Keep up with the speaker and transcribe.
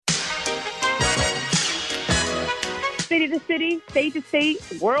City to city, state to state,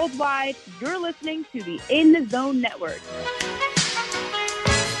 worldwide, you're listening to the In the Zone Network.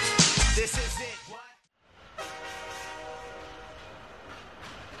 This is it.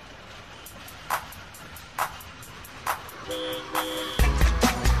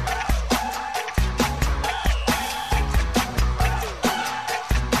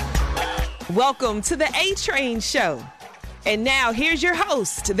 Welcome to the A-Train Show. And now here's your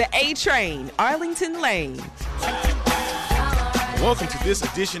host, the A-Train, Arlington Lane. Welcome to this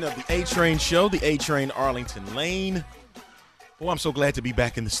edition of the A-Train Show, the A-Train Arlington Lane. Oh, I'm so glad to be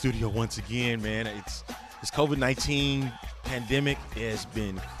back in the studio once again, man. This COVID-19 pandemic has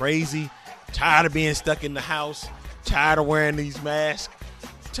been crazy. Tired of being stuck in the house. Tired of wearing these masks.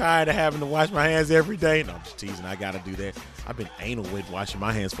 Tired of having to wash my hands every day. No, I'm just teasing. I got to do that. I've been anal with washing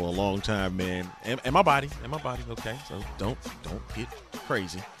my hands for a long time, man. And my body, okay? So don't get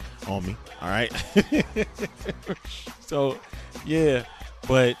crazy on me, all right? So, yeah,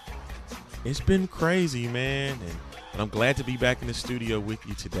 but it's been crazy, man. And I'm glad to be back in the studio with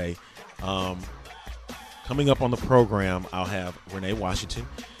you today. Coming up on the program, I'll have Renee Washington.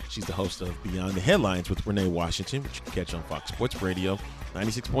 She's the host of Beyond the Headlines with Renee Washington, which you can catch on Fox Sports Radio,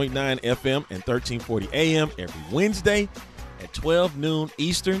 96.9 FM and 1340 AM every Wednesday at 12 noon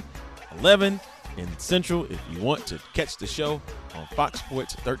Eastern, 11 in Central, if you want to catch the show on Fox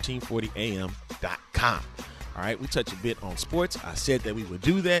Sports 1340am.com. All right, we touch a bit on sports. I said that we would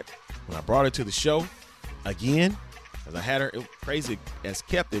do that when I brought her to the show again, as I had her crazy as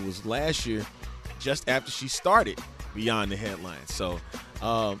kept. It was last year, just after she started Beyond the Headlines. So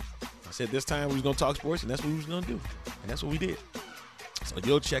I said this time we was going to talk sports, and that's what we was going to do. And that's what we did. So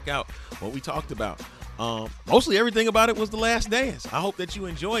you'll check out what we talked about. Mostly everything about it was The Last Dance. I hope that you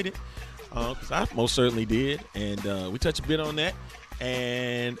enjoyed it, because I most certainly did. And we touched a bit on that.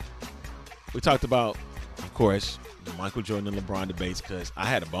 And we talked about, of course, the Michael Jordan and LeBron debates, because I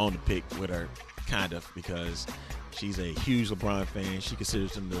had a bone to pick with her, kind of, because she's a huge LeBron fan. She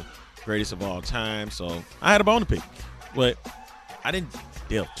considers him the greatest of all time. So I had a bone to pick. But I didn't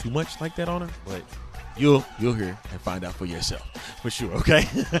delve too much like that on her, but you'll hear and find out for yourself, for sure, okay?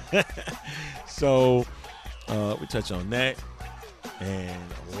 So we touch on that and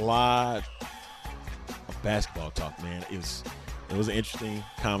a lot of basketball talk, man. It was an interesting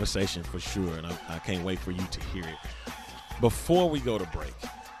conversation for sure, and I can't wait for you to hear it. Before we go to break,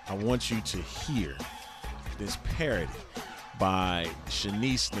 I want you to hear this parody by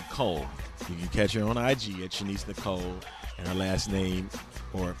Chanice Nykole. You can catch her on IG at Chanice Nykole, and her last name,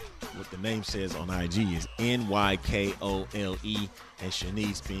 or what the name says on IG, is Nykole, and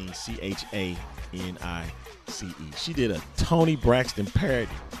Chanice being Chanice. She did a Tony Braxton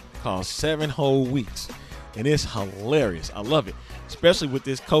parody called 7 Whole Weeks, and it's hilarious. I love it, especially with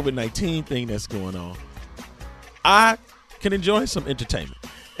this COVID-19 thing that's going on. I can enjoy some entertainment,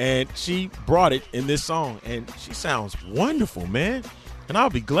 and she brought it in this song, and she sounds wonderful, man, and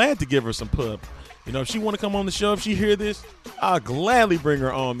I'll be glad to give her some pub. You know, if she want to come on the show, if she hear this, I'll gladly bring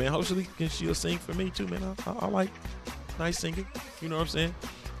her on, man. Hopefully she'll sing for me too, man. I like nice singing, you know what I'm saying?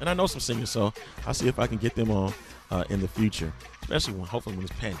 And I know some singers, so I'll see if I can get them on in the future, especially hopefully when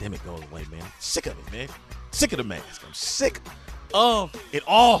this pandemic goes away, man. I'm sick of it, man. Sick of the mask. I'm sick of it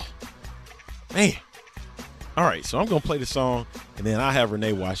all, man. All right, so I'm going to play the song, and then I'll have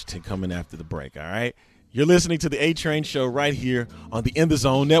Renee Washington coming after the break, all right? You're listening to the A-Train Show right here on the In the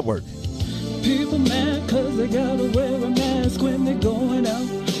Zone Network. People mad cause they gotta wear a mask when they're going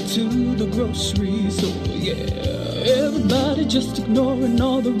out to the grocery store, yeah. Everybody just ignoring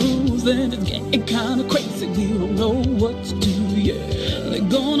all the rules, and it's getting kinda crazy. We don't know what to do, yeah. They're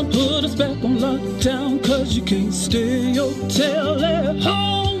gonna put us back on lockdown cause you can't stay hotel at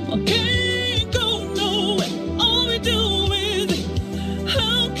home. I can't go nowhere. All we do is,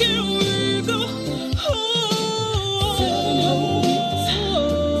 how can we go home?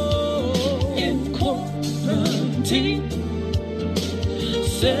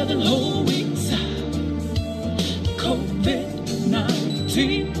 7 whole weeks,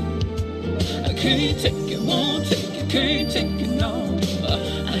 COVID-19. I can't take it, won't take it, can't take it, no.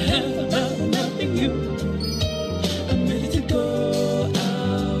 I have about nothing you. I'm ready to go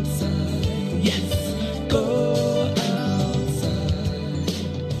outside. Yes, go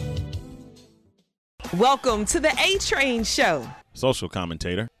outside. Welcome to the A-Train Show. Social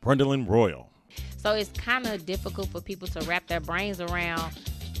commentator, Brendan Royal. So it's kind of difficult for people to wrap their brains around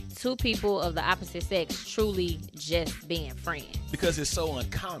two people of the opposite sex truly just being friends. Because it's so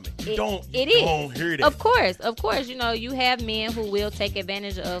uncommon. You It don't is. hear that. Of course. You know, you have men who will take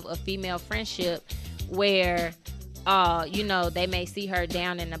advantage of a female friendship where they may see her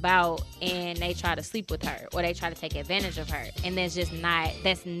down and about and they try to sleep with her or they try to take advantage of her. And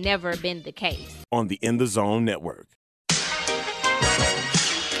that's never been the case. On the In the Zone Network.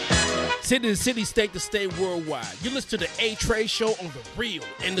 City to city, state to state, worldwide. You listen to the A-Trade Show on the real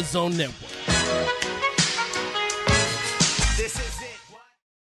In the Zone Network. This is it.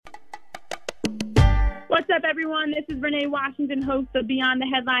 What's up, everyone? This is Renee Washington, host of Beyond the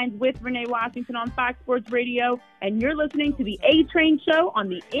Headlines with Renee Washington on Fox Sports Radio, and you're listening to the A-Train Show on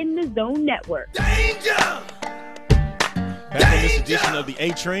the In the Zone Network. Danger! Back on this edition of the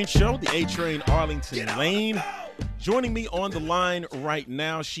A-Train Show, the A-Train Arlington Lane. Joining me on the line right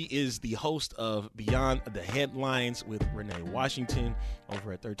now, she is the host of Beyond the Headlines with Renee Washington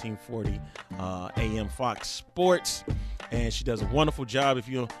over at 1340 AM Fox Sports. And she does a wonderful job. If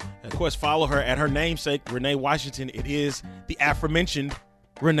you, of course, follow her at her namesake, Renee Washington, it is the aforementioned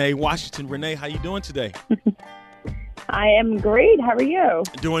Renee Washington. Renee, how you doing today? I am great. How are you?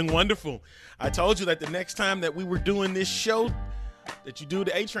 Doing wonderful. I told you that the next time that we were doing this show, that you do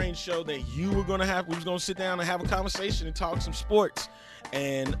the A-Train Show, that we was going to sit down and have a conversation and talk some sports.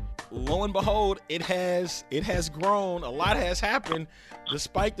 And lo and behold, it has grown. A lot has happened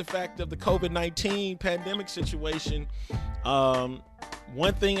despite the fact of the COVID-19 pandemic situation.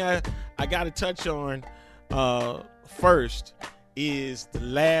 One thing I got to touch on first is The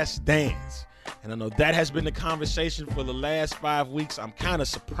Last Dance. And I know that has been the conversation for the last 5 weeks. I'm kind of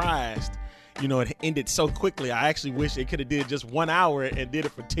surprised, it ended so quickly. I actually wish they could have did just 1 hour and did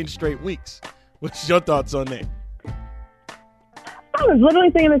it for 10 straight weeks. What's your thoughts on that? I was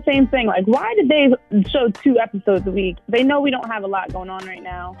literally thinking the same thing. Like, why did they show 2 episodes a week? They know we don't have a lot going on right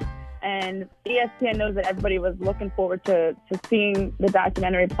now. And ESPN knows that everybody was looking forward to seeing the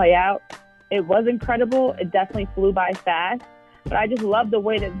documentary play out. It was incredible. It definitely flew by fast. But I just love the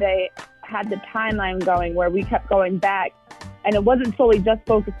way that they had the timeline going where we kept going back. And it wasn't solely just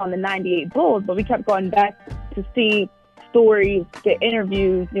focused on the 98 Bulls, but we kept going back to see stories, get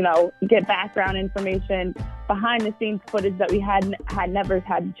interviews, get background information, behind the scenes footage that we had never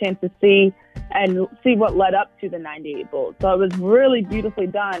had the chance to see, and see what led up to the 98 Bulls. So it was really beautifully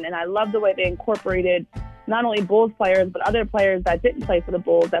done. And I love the way they incorporated not only Bulls players, but other players that didn't play for the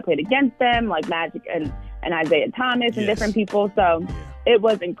Bulls that played against them, like Magic and Isaiah Thomas and different people. So it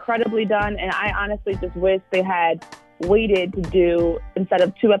was incredibly done. And I honestly just wish they had waited to do, instead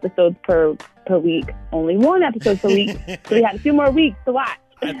of 2 episodes per week, only 1 episode per week. So we had a few more weeks to watch.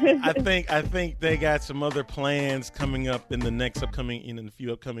 I think they got some other plans coming up in the next in a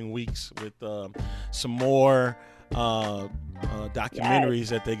few upcoming weeks with some more documentaries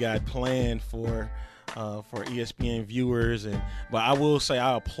that they got planned for ESPN viewers. But I will say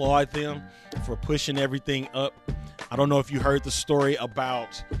I applaud them for pushing everything up. I don't know if you heard the story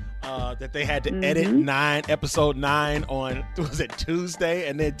about that they had to edit episode 9 on, was it Tuesday,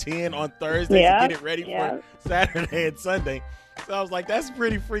 and then 10 on Thursday to get it ready for Saturday and Sunday. So I was like, that's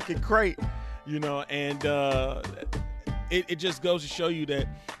pretty freaking great, and it just goes to show you that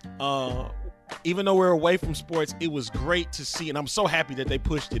even though we're away from sports, it was great to see, and I'm so happy that they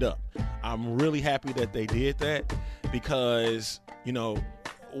pushed it up. I'm really happy that they did that because,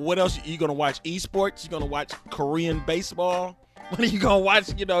 what else? You're going to watch esports? You're going to watch Korean baseball? What are you going to watch,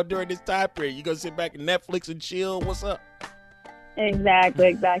 during this time period? You going to sit back and Netflix and chill? What's up?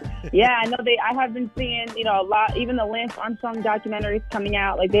 Exactly. Yeah, I know I have been seeing, a lot, even the Lance Armstrong documentaries coming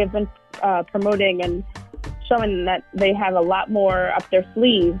out, like they have been promoting and showing that they have a lot more up their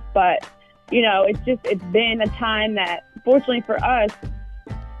sleeves. But, it's been a time that, fortunately for us,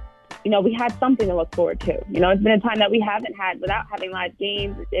 we had something to look forward to. It's been a time that we haven't had without having live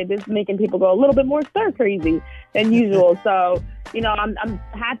games. It is making people go a little bit more stir crazy than usual. So, I'm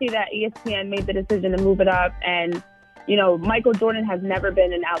happy that ESPN made the decision to move it up. And, Michael Jordan has never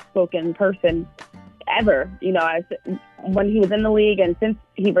been an outspoken person ever, when he was in the league and since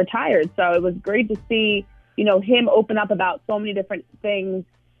he retired. So it was great to see, him open up about so many different things,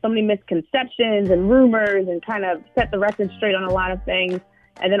 so many misconceptions and rumors, and kind of set the record straight on a lot of things.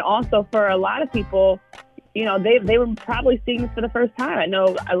 And then also for a lot of people, they were probably seeing this for the first time. I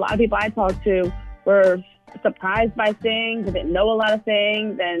know a lot of people I talked to were surprised by things, didn't know a lot of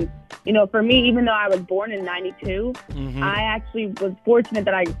things. And, for me, even though I was born in 92, I actually was fortunate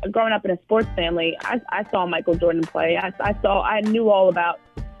that growing up in a sports family, I saw Michael Jordan play. I knew all about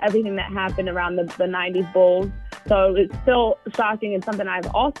everything that happened around the 90s Bulls. So it's still shocking, and something I've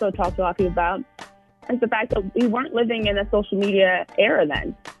also talked to a lot of people about is the fact that we weren't living in a social media era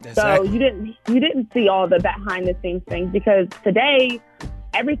then. Exactly. So you didn't see all the behind the scenes things, because today,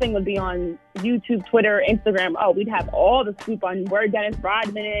 everything would be on YouTube, Twitter, Instagram. Oh, we'd have all the scoop on where Dennis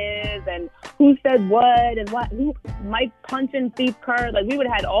Rodman is and who said what and who Mike punching Steve Kerr. Like, we would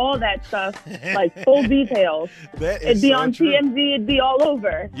have had all that stuff, like full details. It'd be so on true. TMZ. It'd be all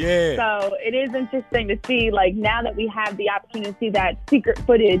over. Yeah. So it is interesting to see, like, now that we have the opportunity to see that secret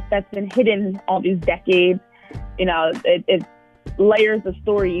footage that's been hidden all these decades, you know, it layers the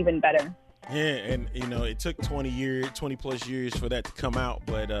story even better. Yeah, and, you know, it took 20 plus years for that to come out,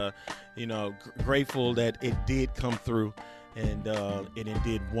 but, you know, grateful that it did come through, and it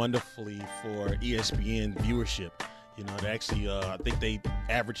did wonderfully for ESPN viewership. You know, they actually, I think they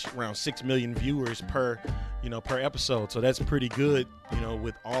averaged around 6 million viewers per episode. So that's pretty good, you know,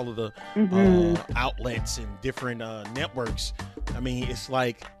 with all of the outlets and different networks. I mean, it's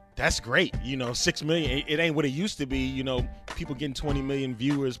like, that's great. You know, 6 million, it ain't what it used to be. You know, people getting 20 million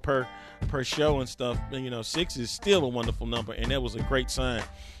viewers per show and stuff. And, you know, 6 is still a wonderful number. And that was a great sign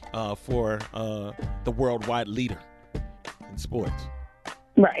for the worldwide leader in sports.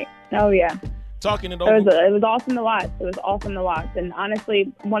 Right. Oh, yeah. Talking it over. It was awesome to watch. It was awesome to watch. And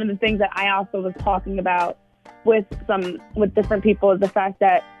honestly, one of the things that I also was talking about with different people is the fact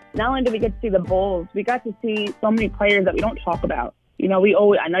that not only did we get to see the Bulls, we got to see so many players that we don't talk about. You know,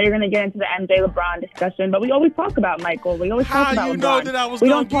 I know you're going to get into the MJ-LeBron discussion, but we always talk about Michael. We always talk about LeBron. How you know that I was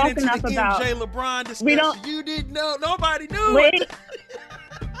going to get into the MJ-LeBron discussion? You didn't know. Nobody knew it.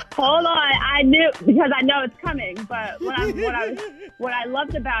 Hold on. I knew, because I know it's coming. But what I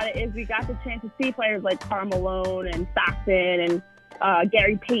loved about it is we got the chance to see players like Karl Malone and Stockton and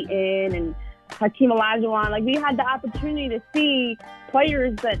Gary Payton and Hakeem Olajuwon. Like, we had the opportunity to see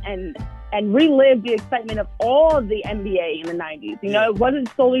players and relive the excitement of all of the NBA in the 90s. You know, it wasn't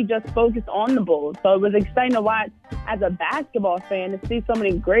solely just focused on the Bulls. So it was exciting to watch as a basketball fan to see so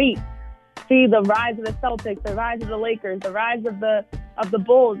many greats, see the rise of the Celtics, the rise of the Lakers, the rise of the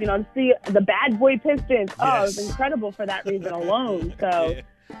Bulls, you know, to see the bad boy Pistons. Yes. Oh, it was incredible for that reason alone. So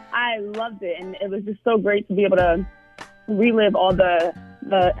I loved it. And it was just so great to be able to relive all the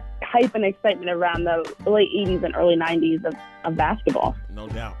hype and excitement around the late 80s and early 90s of basketball. No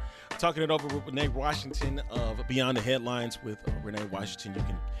doubt. Talking it over with Renee Washington of Beyond the Headlines with Renee Washington. You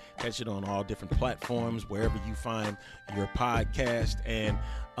can catch it on all different platforms, wherever you find your podcast. And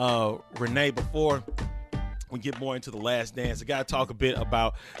Renee, before we get more into The Last Dance, I got to talk a bit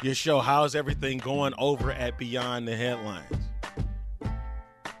about your show. How's everything going over at Beyond the Headlines?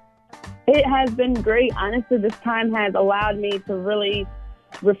 It has been great. Honestly, this time has allowed me to really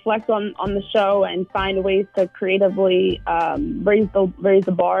reflect on the show and find ways to creatively raise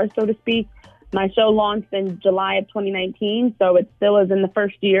the bar, so to speak. My show launched in July of 2019, so it still is in the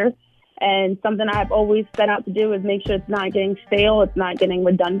first year. And something I've always set out to do is make sure it's not getting stale, it's not getting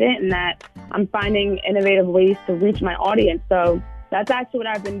redundant, and that I'm finding innovative ways to reach my audience. So that's actually what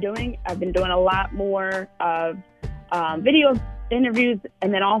I've been doing. I've been doing a lot more of video interviews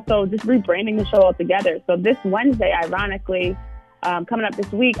and then also just rebranding the show altogether. So this Wednesday, ironically, coming up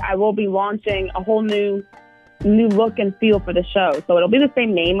this week, I will be launching a whole new look and feel for the show. So it'll be the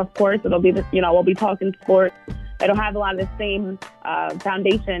same name, of course. It'll be we'll be talking sports. It'll have a lot of the same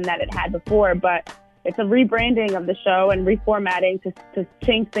foundation that it had before, but it's a rebranding of the show and reformatting to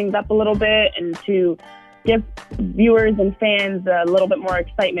change things up a little bit and to give viewers and fans a little bit more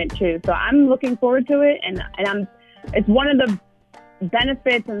excitement too. So I'm looking forward to it, and it's one of the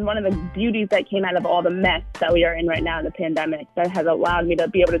benefits and one of the beauties that came out of all the mess that we are in right now in the pandemic that has allowed me to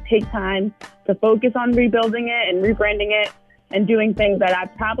be able to take time to focus on rebuilding it and rebranding it and doing things that I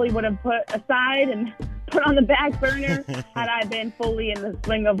probably would have put aside and put on the back burner had I been fully in the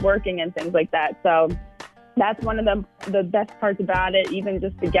swing of working and things like that. So that's one of the best parts about it. Even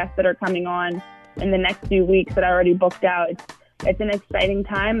just the guests that are coming on in the next few weeks that I already booked out. It's an exciting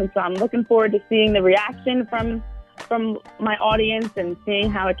time, and so I'm looking forward to seeing the reaction from my audience and seeing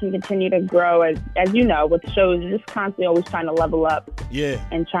how it can continue to grow. As you know, with shows, you're just constantly always trying to level up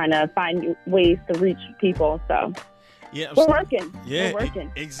and trying to find ways to reach people. So we're working. Yeah, we're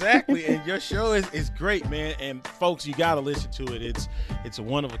working. Exactly. And your show is great, man. And folks, you got to listen to it. It's a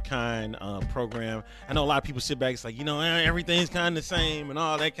one-of-a-kind program. I know a lot of people sit back, it's like, everything's kind of the same and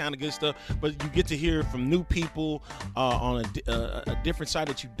all that kind of good stuff. But you get to hear from new people on a different side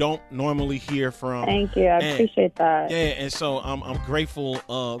that you don't normally hear from. Thank you. I appreciate that. Yeah, and so I'm grateful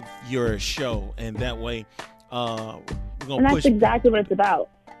of your show. And that way, we're going to push. And that's exactly what it's about.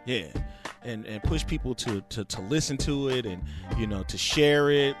 Yeah. And push people to listen to it and, to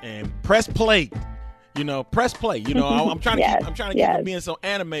share it and press play. Press play. I'm trying to keep it being so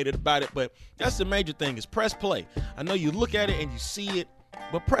animated about it, but that's the major thing is press play. I know you look at it and you see it,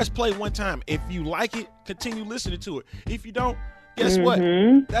 but press play one time. If you like it, continue listening to it. If you don't, guess what?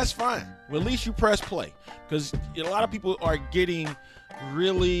 That's fine. Well, at least you press play, because a lot of people are getting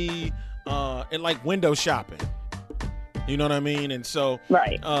really in like window shopping. You know what I mean? And so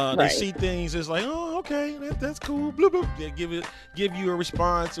they see things as like, oh, okay, that's cool. Bloop, bloop. They give you a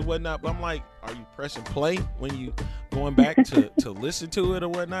response and whatnot. But I'm like, are you pressing play when you going back to listen to it or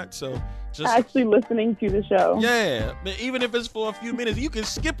whatnot? So just actually listening to the show. Yeah, even if it's for a few minutes, you can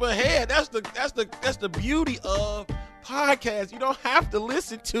skip ahead. That's the beauty of podcasts. You don't have to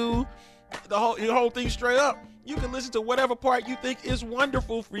listen to your whole thing straight up. You can listen to whatever part you think is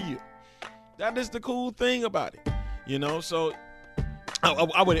wonderful for you. That is the cool thing about it. You know, so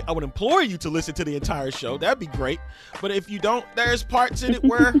I would implore you to listen to the entire show. That'd be great. But if you don't, there's parts in it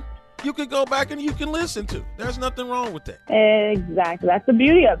where you can go back and you can listen to. There's nothing wrong with that. Exactly. That's the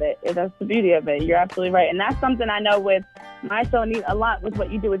beauty of it. That's the beauty of it. You're absolutely right. And that's something I know with my show, and a lot with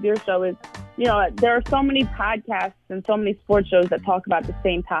what you do with your show is, you know, there are so many podcasts and so many sports shows that talk about the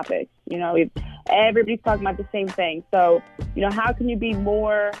same topics. You know, everybody's talking about the same thing. So, you know, how can you be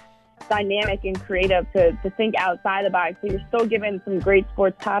more dynamic and creative to think outside the box? So you're still giving some great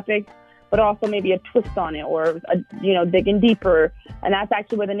sports topics, but also maybe a twist on it, or digging deeper. And that's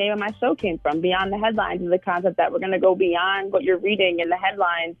actually where the name of my show came from. Beyond the Headlines is the concept that we're going to go beyond what you're reading in the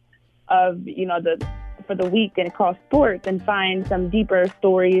headlines of, you know, for the week and across sports, and find some deeper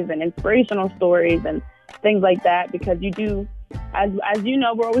stories and inspirational stories and things like that. Because you do, as you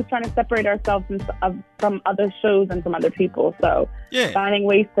know, we're always trying to separate ourselves from other shows and from other people. So finding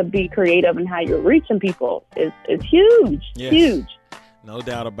ways to be creative and how you're reaching people is huge. Yes. Huge. No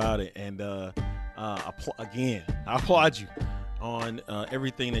doubt about it. And again, I applaud you on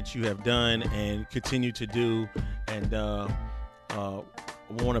everything that you have done and continue to do. And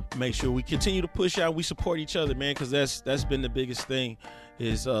we want to make sure we continue to push out. We support each other, man, because that's been the biggest thing,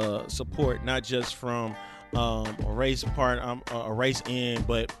 is support, not just from a race end,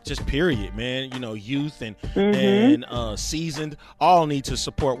 but just period, man. You know, youth and seasoned all need to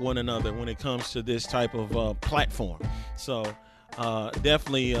support one another when it comes to this type of platform. So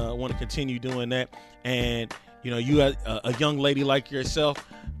definitely want to continue doing that. And you know, you a young lady like yourself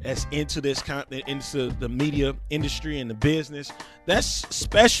that's into the media industry and the business, that's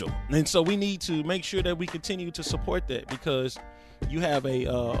special. And so we need to make sure that we continue to support that, because you have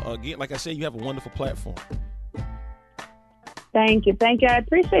again, like I said, you have a wonderful platform. Thank you. I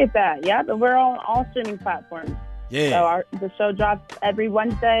appreciate that. Yeah, but we're on all streaming platforms. Yeah. So the show drops every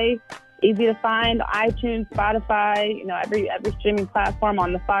Wednesday. Easy to find: iTunes, Spotify. You know, every streaming platform,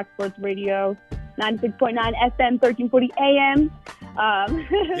 on the Fox Sports Radio, 96.9 FM, 1340 AM.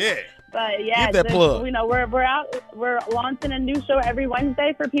 Yeah. But yeah, give that plug. You know, we're out. We're launching a new show every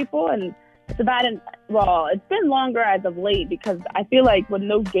Wednesday for people, and it's it's been longer as of late, because I feel like with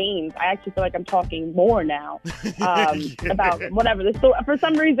no games, I actually feel like I'm talking more now about whatever the story. For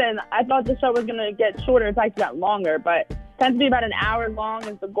some reason, I thought the show was going to get shorter. It's actually got longer, but it tends to be about an hour long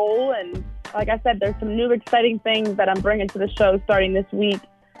is the goal. And like I said, there's some new exciting things that I'm bringing to the show starting this week.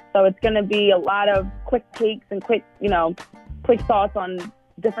 So it's going to be a lot of quick takes and quick thoughts on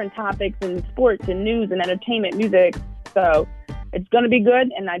different topics in sports and news and entertainment, music. So it's going to be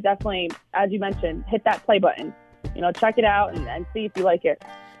good. And I definitely, as you mentioned, hit that play button. You know, check it out and see if you like it.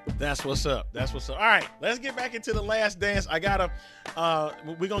 That's what's up. All right, let's get back into the Last Dance. We're going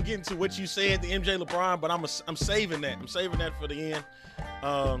to get into what you said, the MJ-LeBron, but I'm saving that. I'm saving that for the end.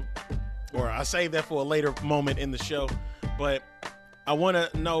 Or I saved that for a later moment in the show. But I want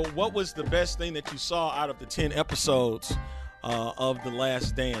to know, what was the best thing that you saw out of the 10 episodes of The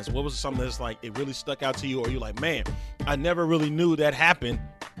Last Dance? What was something that's like, it really stuck out to you, or you're like, man, I never really knew that happened,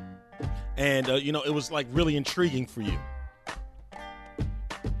 and it was like really intriguing for you?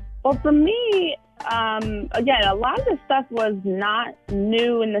 Well, for me, again, a lot of the stuff was not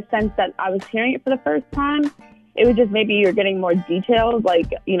new in the sense that I was hearing it for the first time. It was just maybe you're getting more details.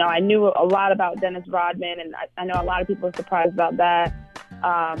 Like, you know, I knew a lot about Dennis Rodman, and I know a lot of people are surprised about that.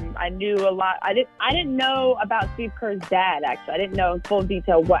 I knew a lot. I didn't know about Steve Kerr's dad, actually. I didn't know in full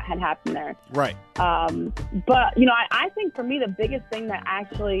detail what had happened there. Right. But, you know, I think for me the biggest thing that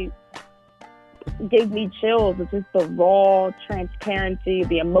actually gave me chills was just the raw transparency,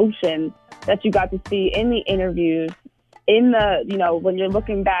 the emotion that you got to see in the interviews, in the, you know, when you're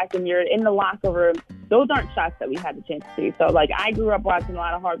looking back and you're in the locker room. Those aren't shots that we had the chance to see. So, like, I grew up watching a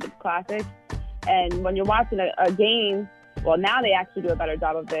lot of Hardwood Classics, and when you're watching a game, well, now they actually do a better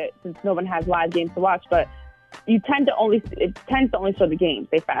job of it since no one has live games to watch, but it tends to only show the games.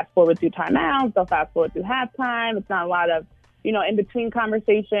 They fast forward through timeouts, they'll fast forward through halftime. It's not a lot of, you know, in between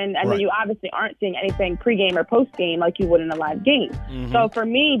conversation, and then you obviously aren't seeing anything pregame or postgame like you would in a live game. Mm-hmm. So for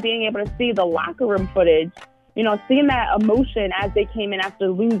me, being able to see the locker room footage seeing that emotion as they came in after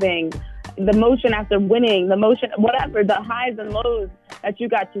losing, the emotion after winning, the emotion, whatever, the highs and lows that you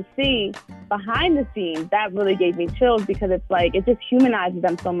got to see behind the scenes, that really gave me chills, because it's like, it just humanizes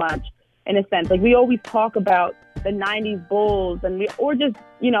them so much in a sense. Like, we always talk about the 90s Bulls or just,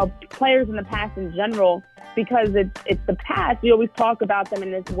 players in the past in general, because it's the past. We always talk about them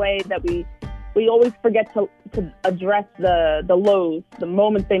in this way that we always forget to address the lows, the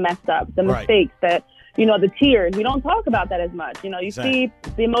moments they messed up, the mistakes, that, the tears. We don't talk about that as much. You see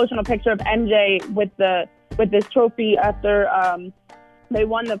the emotional picture of MJ with this trophy after they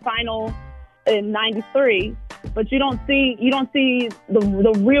won the final in '93, but you don't see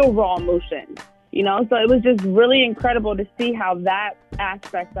the real raw emotion. So it was just really incredible to see how that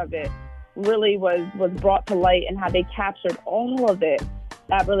aspect of it really was brought to light, and how they captured all of it.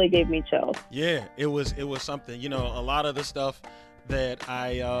 That really gave me chills. Yeah, it was something. A lot of the stuff that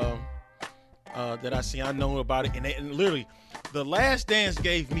I see, I know about it, and literally, The Last Dance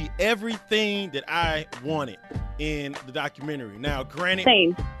gave me everything that I wanted in the documentary. Now, granted,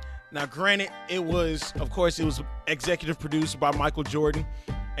 it was executive produced by Michael Jordan,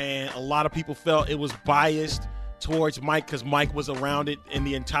 and a lot of people felt it was biased towards Mike because Mike was around it in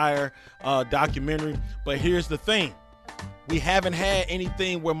the entire documentary. But here's the thing. We haven't had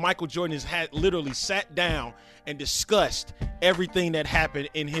anything where Michael Jordan has had literally sat down and discussed everything that happened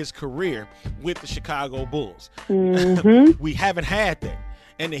in his career with the Chicago Bulls. Mm-hmm. We haven't had that.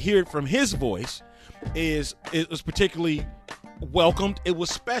 And to hear it from his voice it was particularly welcomed. It was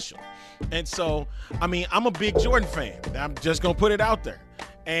special. And so, I'm a big Jordan fan. I'm just going to put it out there.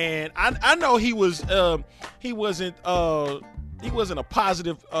 And I know he wasn't a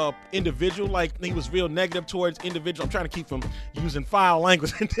positive individual. Like, he was real negative towards individuals. I'm trying to keep from using foul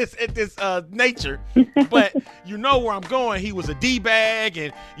language in this nature. But you know where I'm going. He was a D-bag,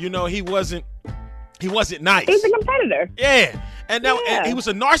 and he wasn't nice. He was a competitor. Yeah. And he was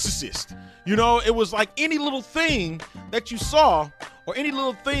a narcissist. It was like any little thing that you saw or any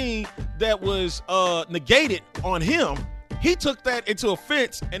little thing that was negated on him, he took that into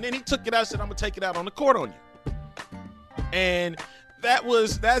offense, and then he took it out and said, I'm going to take it out on the court on you. And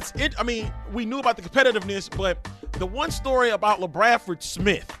that's it. We knew about the competitiveness, but the one story about LaBradford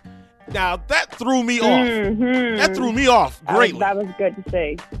Smith, now that threw me off. Mm-hmm. That threw me off greatly. That was good to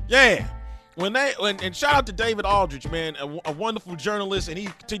see. Yeah. And shout out to David Aldridge, man, a wonderful journalist, and he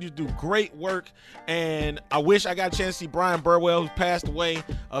continues to do great work. And I wish I got a chance to see Brian Burwell, who passed away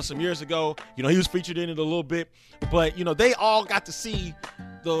some years ago. He was featured in it a little bit, but they all got to see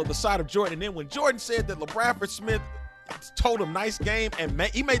the side of Jordan. And then when Jordan said that LaBradford Smith told him nice game, and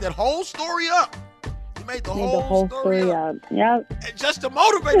he made that whole story up. He made the whole story up. Yep. And just to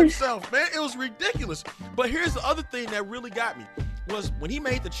motivate himself, man. It was ridiculous. But here's the other thing that really got me was when he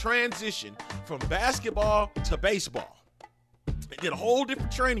made the transition from basketball to baseball. He did a whole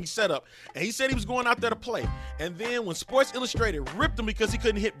different training setup, and he said he was going out there to play. And then when Sports Illustrated ripped him because he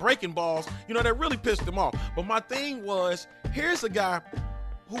couldn't hit breaking balls, that really pissed him off. But my thing was, here's a guy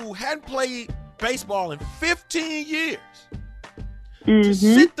who hadn't played baseball in 15 years to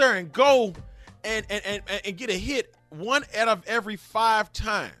sit there and go and get a hit 1 out of every 5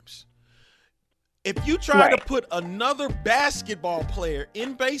 times. If you try to put another basketball player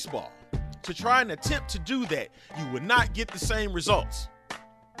in baseball to try and attempt to do that, you would not get the same results.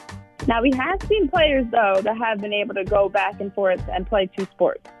 Now, we have seen players, though, that have been able to go back and forth and play 2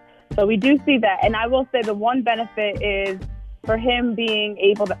 sports. So we do see that. And I will say the one benefit is for him being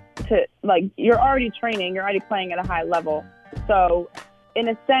able to you're already training, you're already playing at a high level. So in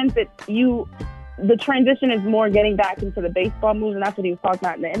a sense, the transition is more getting back into the baseball moves, and that's what he was talking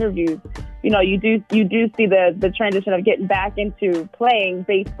about in the interviews. You do see the transition of getting back into playing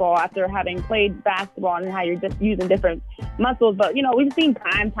baseball after having played basketball, and how you're just using different muscles. But, we've seen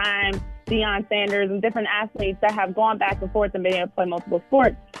Prime Time, Deion Sanders, and different athletes that have gone back and forth and been able to play multiple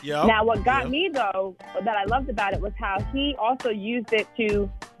sports. Yep. Now, what got me, though, that I loved about it was how he also used it to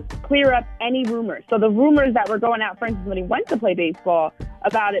clear up any rumors. So the rumors that were going out, for instance, when he went to play baseball,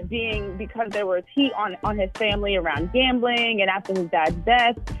 about it being because there was heat on his family around gambling and after his dad's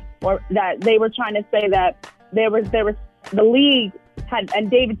death, or that they were trying to say that there was the league had, and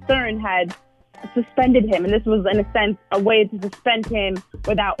David Stern had suspended him, and this was in a sense a way to suspend him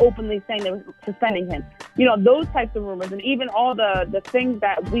without openly saying they were suspending him. Those types of rumors, and even all the things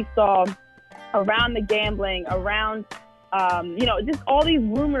that we saw around the gambling, around just all these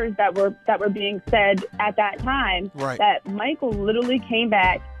rumors that were being said at that time. Right. That Michael literally came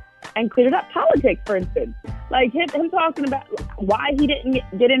back and cleared up politics, for instance. Like him talking about why he didn't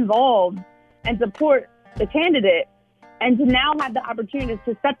get involved and support the candidate And to now have the opportunity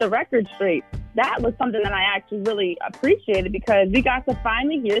to set the record straight, that was something that I actually really appreciated because we got to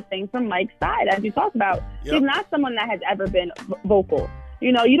finally hear things from Mike's side. As you talked about, he's not someone that has ever been vocal.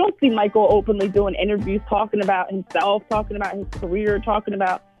 You know, you don't see Michael openly doing interviews, talking about himself, talking about his career, talking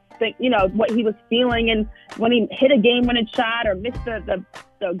about, you know, what he was feeling. And when he hit a game-winning shot or missed the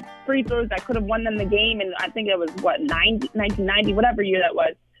free throws that could have won them the game, and I think it was, 1990, whatever year that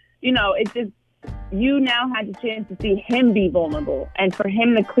was. You know, it just, you now had the chance to see him be vulnerable and for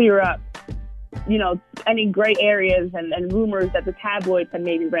him to clear up, you know, any gray areas and rumors that the tabloids had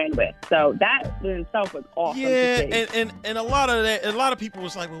maybe ran with. So that in itself was awesome. Yeah, and a lot of people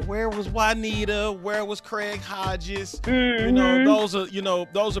was like, well, where was Juanita? Where was Craig Hodges? Mm-hmm. You know,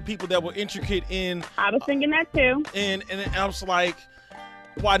 those are people that were intricate in. I was thinking that too. And I was like,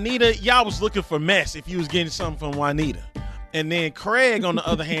 Juanita, y'all was looking for mess if you was getting something from Juanita. And then Craig, on the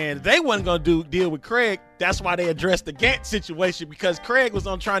other hand, they wasn't going to deal with Craig. That's why they addressed the G.O.A.T situation, because Craig was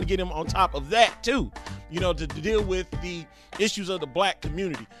trying to get him on top of that, too, you know, to deal with the issues of the black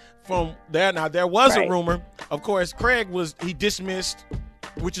community. From there, now, there was a rumor. Of course, Craig he dismissed,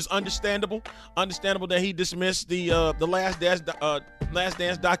 which is understandable that he dismissed the Last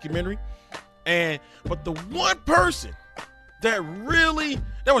Dance documentary. But the one person there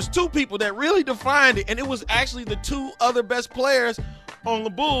was two people that really defined it, and it was actually the two other best players on the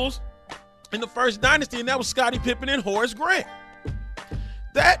Bulls in the first dynasty, and that was Scottie Pippen and Horace Grant.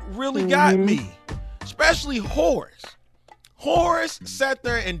 That really got me, especially Horace. Horace sat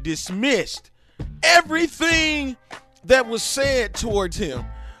there and dismissed everything that was said towards him,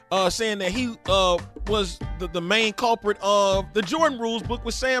 saying that he was the main culprit of the Jordan Rules book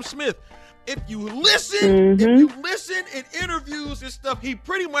with Sam Smith. If you listen in interviews and stuff, he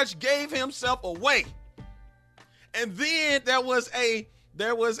pretty much gave himself away. And then there was a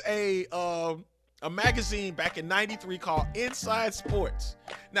magazine back in '93 called Inside Sports.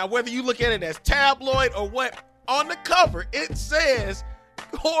 Now, whether you look at it as tabloid or what, on the cover it says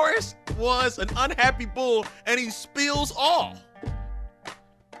Horace was an unhappy Bull and he spills all.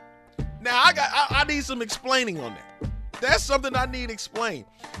 Now I need some explaining on that. That's something I need explained.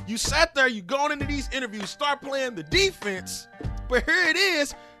 You sat there, you going into these interviews, start playing the defense, but here it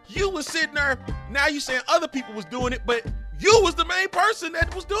is, you was sitting there, now you saying other people was doing it, but you was the main person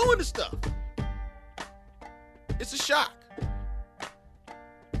that was doing the stuff. It's a shock.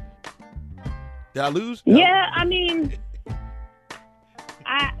 Did I lose? Yeah, I mean,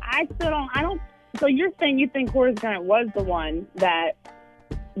 I still don't, so you're saying you think Horace Grant was the one that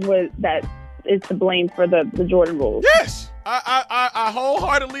is to blame for the Jordan Rules? Yes, I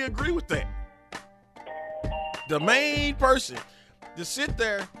wholeheartedly agree with that. The main person to sit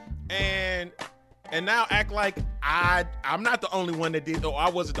there and now act like I'm not the only one that did it, or I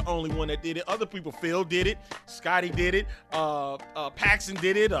wasn't the only one that did it. Other people, Phil did it, Scotty did it, Paxson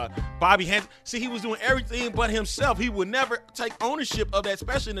did it, Bobby Hansen. See, he was doing everything but himself. He would never take ownership of that,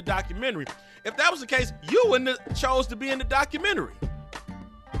 especially in the documentary. If that was the case, you wouldn't have chose to be in the documentary.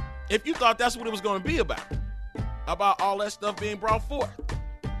 If you thought that's what it was going to be about all that stuff being brought forth.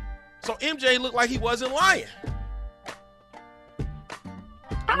 So MJ looked like he wasn't lying.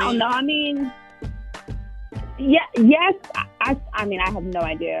 I don't know. I mean, yes. I mean, I have no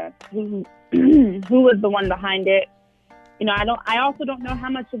idea who was the one behind it. You know, I also don't know how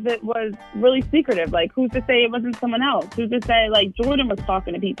much of it was really secretive. Like, who's to say it wasn't someone else? Who's to say, like, Jordan was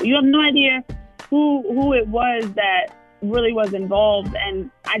talking to people? You have no idea who it was that really was involved.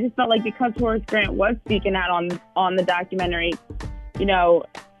 And I just felt like because Horace Grant was speaking out on the documentary, you know,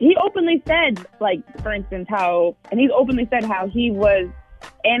 he openly said, like, for instance, how he was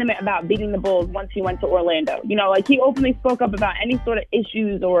animate about beating the Bulls once he went to Orlando. You know, like, he openly spoke up about any sort of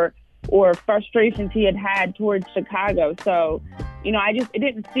issues or frustrations he had towards Chicago. So, you know, it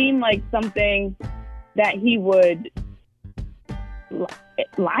didn't seem like something that he would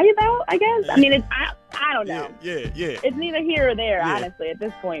lie about, I guess. I mean, I don't know. Yeah. It's neither here or there, honestly, at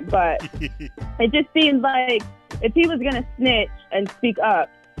this point. But it just seems like if he was going to snitch and speak up,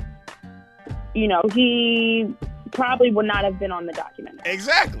 you know, he probably would not have been on the documentary.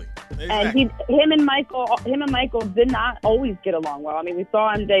 Exactly. And him and Michael did not always get along well. I mean, we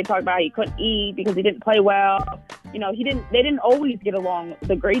saw MJ talk about how he couldn't eat because he didn't play well. You know, they didn't always get along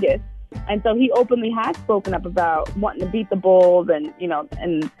the greatest. And so he openly has spoken up about wanting to beat the Bulls and, you know,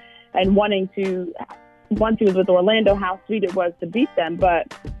 and wanting to, once he was with Orlando, how sweet it was to beat them.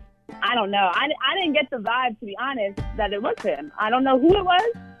 But I don't know. I didn't get the vibe, to be honest, that it was him. I don't know who it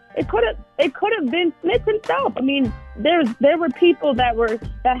was. It could have been Smith himself. I mean, there were people that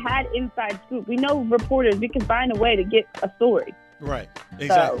had inside scoop. We know reporters. We can find a way to get a story. Right.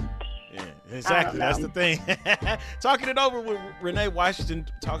 Exactly. So, Exactly. That's the thing. Talking it over with Renee Washington,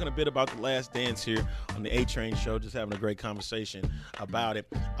 talking a bit about The Last Dance here on the A-Train show, just having a great conversation about it.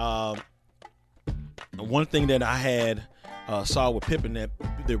 One thing that I had saw with Pippen, that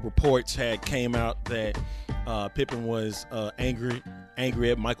the reports had came out that Pippen was angry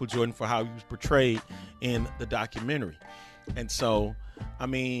at Michael Jordan for how he was portrayed in the documentary. And so, I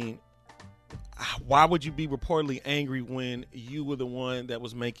mean, why would you be reportedly angry when you were the one that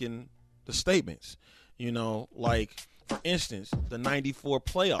was making the statements? You know, like, for instance, the 94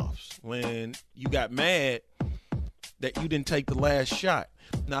 playoffs, when you got mad that you didn't take the last shot.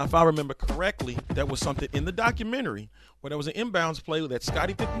 Now, if I remember correctly, there was something in the documentary where there was an inbounds play that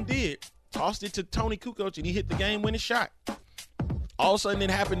Scottie Pippen did, tossed it to Tony Kukoc, and he hit the game-winning shot. All of a sudden, it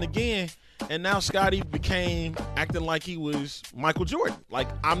happened again, and now Scottie became acting like he was Michael Jordan. Like,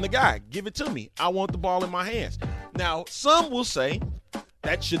 I'm the guy. Give it to me. I want the ball in my hands. Now, some will say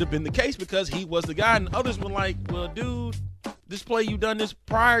that should have been the case because he was the guy, and others were like, well, dude, this play you done this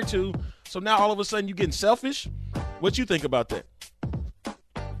prior to, so now all of a sudden you getting selfish? What you think about that?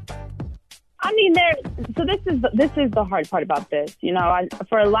 I mean, this is the hard part about this. You know,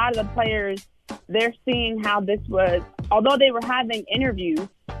 for a lot of the players, they're seeing how this was, although they were having interviews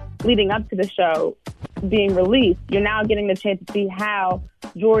leading up to the show being released, you're now getting the chance to see how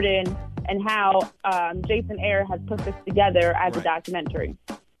Jordan and how Jason Ayre has put this together as a documentary.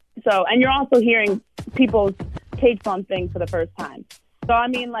 So, and you're also hearing people's takes on things for the first time. So, I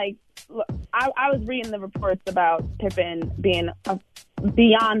mean, like, look, I was reading the reports about Pippen being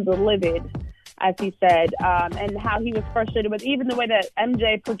beyond livid, as he said, and how he was frustrated with even the way that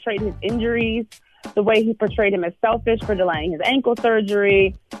MJ portrayed his injuries, the way he portrayed him as selfish for delaying his ankle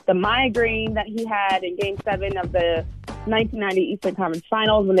surgery, the migraine that he had in Game 7 of the 1990 Eastern Conference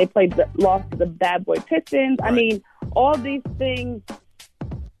Finals when they lost to the bad boy Pistons. Right. I mean, all these things,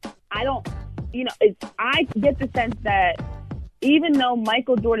 I get the sense that even though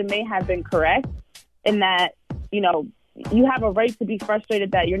Michael Jordan may have been correct in that, you know, you have a right to be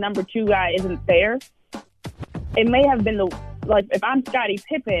frustrated that your number two guy isn't there, it may have been if I'm Scottie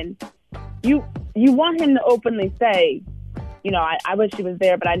Pippen, you want him to openly say, you know, I wish he was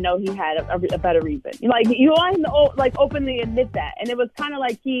there, but I know he had a better reason. Like, you want him to openly admit that. And it was kind of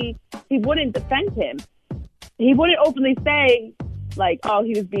like he wouldn't defend him. He wouldn't openly say, like, oh,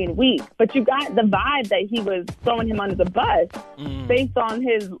 he was being weak. But you got the vibe that he was throwing him under the bus based on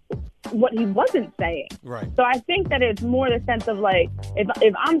what he wasn't saying. Right. So I think that it's more the sense of, like,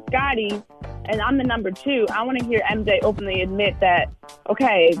 if I'm Scottie and I'm the number two, I want to hear MJ openly admit that,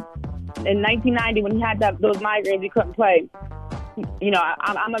 okay, in 1990 when he had those migraines, he couldn't play. You know,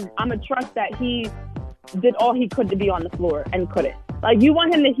 I'm a trust that he did all he could to be on the floor and couldn't. Like, you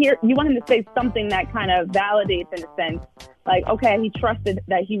want him to say something that kind of validates, in a sense, like, okay, he trusted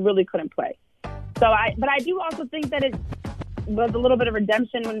that he really couldn't play. But I do also think that it was a little bit of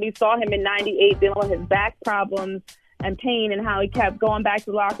redemption when we saw him in 98 dealing with his back problems and pain, and how he kept going back to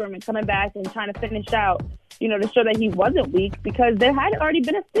the locker room and coming back and trying to finish out, you know, to show that he wasn't weak, because there had already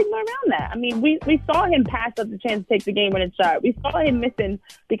been a stigma around that. I mean, we saw him pass up the chance to take the game-winning shot. We saw him missing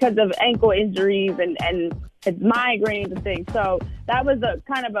because of ankle injuries and his migraines and things. So that was a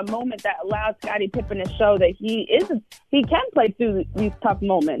kind of a moment that allowed Scottie Pippen to show that he can play through these tough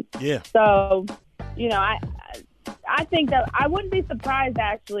moments. Yeah. So, you know, I think that I wouldn't be surprised,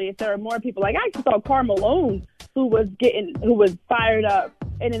 actually, if there are more people. Like, I actually saw Karl Malone, who was fired up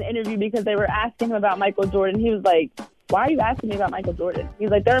in an interview because they were asking him about Michael Jordan. He was like, why are you asking me about Michael Jordan? He's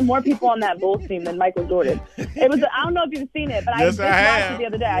like, there are more people on that Bulls team than Michael Jordan. I don't know if you've seen it, but I just watched it the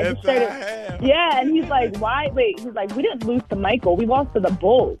other day. I just shared it. Yeah, and he's like, why? Wait, he's like, we didn't lose to Michael. We lost to the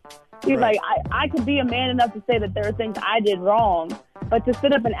Bulls. He's like, I could be a man enough to say that there are things I did wrong, but to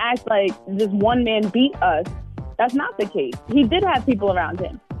sit up and act like just one man beat us, that's not the case. He did have people around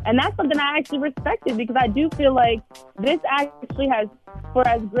him. And that's something I actually respected, because I do feel like this actually has, for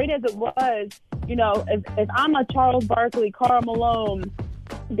as great as it was, you know, if I'm a Charles Barkley, Karl Malone,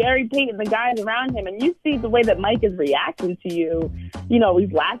 Gary Payton, the guys around him, and you see the way that Mike is reacting to you, you know,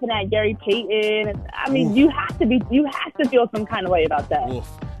 he's laughing at Gary Payton. I mean, you have to feel some kind of way about that. Oof.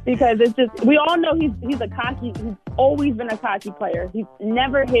 Because it's just, we all know he's always been a cocky player. He's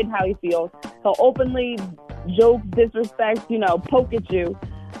never hid how he feels. He'll openly joke, disrespect, you know, poke at you.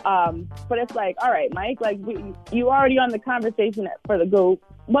 But it's like, all right, Mike, like, you already on the conversation for the GOAT.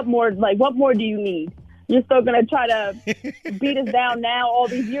 What more do you need? You're still going to try to beat us down now all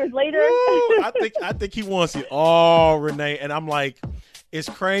these years later? I think he wants it all, Renee. And I'm like, it's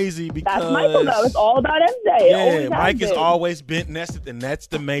crazy because that's Michael, though. It's all about MJ. Yeah, Mike has always been, and that's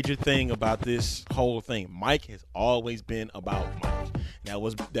the major thing about this whole thing. Mike has always been about Mike.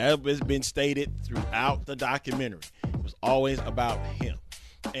 That has been stated throughout the documentary. It was always about him.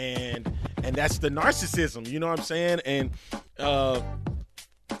 And that's the narcissism, you know what I'm saying? And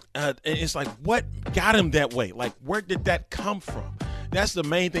it's like, what got him that way? Like, where did that come from? That's the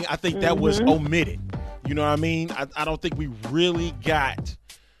main thing. I think that was omitted. You know what I mean? I don't think we really got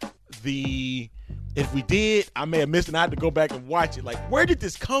if we did, I may have missed it. I had to go back and watch it. Like, where did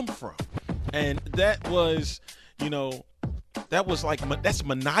this come from? And that was, that's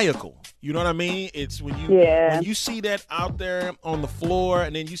maniacal. You know what I mean? It's when you see that out there on the floor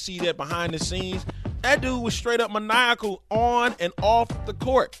and then you see that behind the scenes, that dude was straight up maniacal on and off the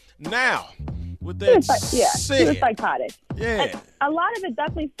court. Now, with that he was psychotic. Yeah. And a lot of it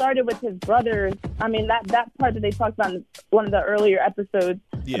definitely started with his brothers. I mean, that part that they talked about in one of the earlier episodes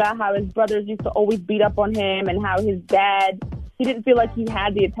about how his brothers used to always beat up on him and how his dad, he didn't feel like he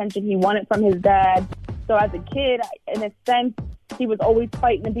had the attention he wanted from his dad. So as a kid, in a sense, he was always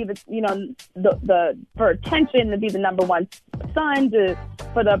fighting to be for attention, to be the number one son,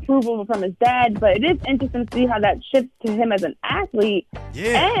 for the approval from his dad. But it is interesting to see how that shifts to him as an athlete.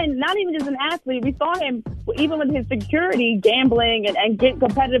 Yeah. And not even just an athlete. We saw him, even with his security, gambling and getting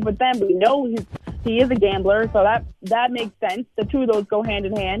competitive with them. We know he is a gambler, so that makes sense. The two of those go hand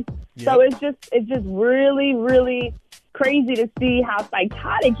in hand. Yep. So it's just really, really crazy to see how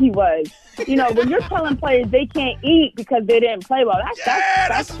psychotic he was. When you're telling players they can't eat because they didn't play well,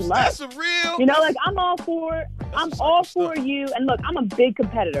 that's too much. That's a real. I'm all for you. And look, I'm a big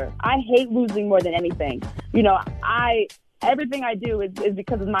competitor. I hate losing more than anything. Everything I do is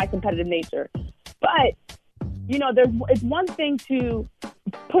because of my competitive nature. But it's one thing to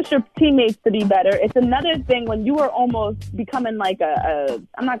push your teammates to be better. It's another thing when you are almost becoming like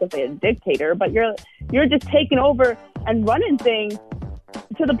I'm not gonna say a dictator, but you're just taking over and running things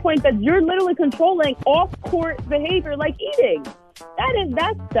to the point that you're literally controlling off-court behavior like eating.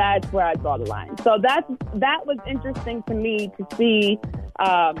 That's where I draw the line. So that was interesting to me to see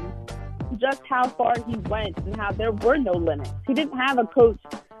just how far he went and how there were no limits. He didn't have a coach,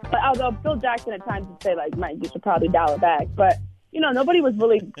 but although Phil Jackson at times would say, like, Mike, you should probably dial it back. But, nobody was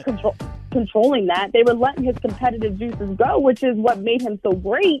really controlling that. They were letting his competitive juices go, which is what made him so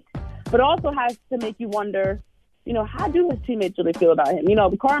great, but also has to make you wonder, how do his teammates really feel about him?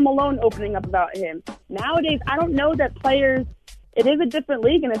 Karl Malone opening up about him. Nowadays, I don't know that players, it is a different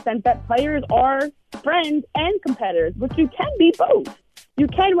league in a sense that players are friends and competitors, but you can be both. You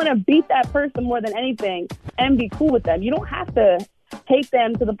can want to beat that person more than anything and be cool with them. You don't have to hate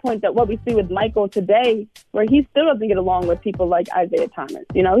them to the point that what we see with Michael today, where he still doesn't get along with people like Isaiah Thomas.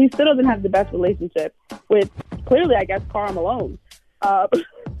 He still doesn't have the best relationship with, clearly, I guess, Karl Malone.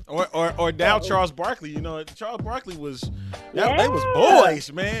 Or now Charles Barkley. Charles Barkley was, they was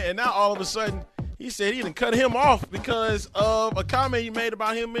boys, man. And now all of a sudden, he said he didn't cut him off because of a comment he made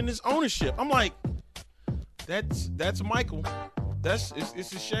about him in his ownership. I'm like, that's Michael.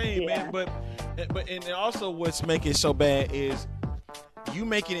 It's a shame, man. But and also what's making it so bad is you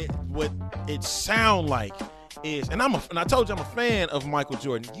making it what it sound like is, and I told you I'm a fan of Michael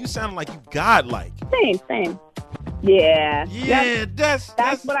Jordan. You sound like you godlike. Same. Yeah. Yeah, that's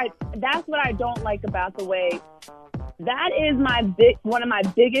what I don't like about the way. That is one of my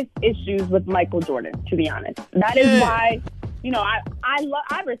biggest issues with Michael Jordan, to be honest. That is why,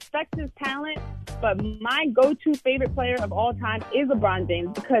 I respect his talent, but my go-to favorite player of all time is LeBron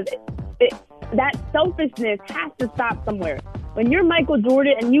James because that selfishness has to stop somewhere. When you're Michael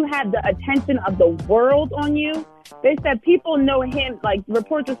Jordan and you have the attention of the world on you, they said people know him, like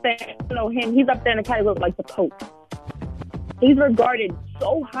reports are saying, know him, he's up there in the category like the Pope. He's regarded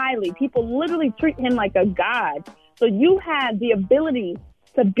so highly. People literally treat him like a god. So you have the ability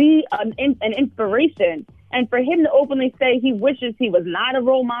to be an inspiration. And for him to openly say he wishes he was not a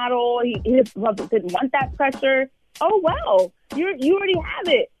role model, he didn't want that pressure. Oh, well, you already have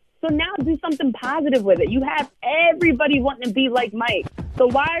it. So now do something positive with it. You have everybody wanting to be like Mike. So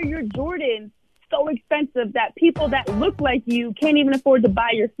why are your Jordans so expensive that people that look like you can't even afford to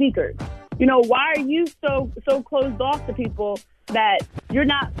buy your sneakers? Why are you so closed off to people that you're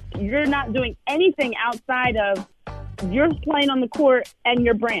not doing anything outside of you're playing on the court and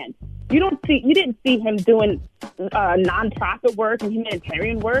your brand? You didn't see him doing nonprofit work and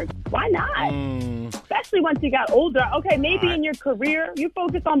humanitarian work. Why not? Especially once you got older. Okay, maybe in your career you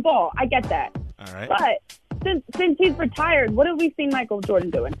focus on ball. I get that. All right. But since he's retired, what have we seen Michael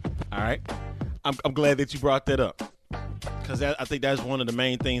Jordan doing? All right. I'm glad that you brought that up because I think that's one of the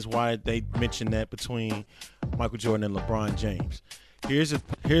main things why they mentioned that between Michael Jordan and LeBron James. Here's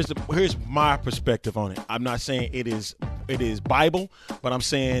my perspective on it. I'm not saying it is Bible, but I'm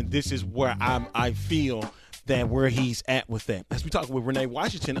saying this is where I feel than where he's at with that. As we talk with Renee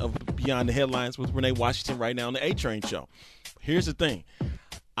Washington of Beyond the Headlines with Renee Washington right now on the A-Train show. Here's the thing.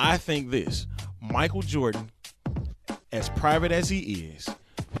 I think this. Michael Jordan, as private as he is,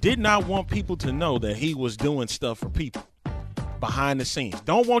 did not want people to know that he was doing stuff for people behind the scenes.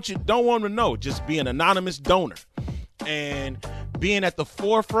 Don't want them to know. Just be an anonymous donor. And being at the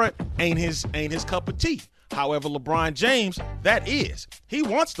forefront ain't his cup of tea. However, LeBron James, that is. He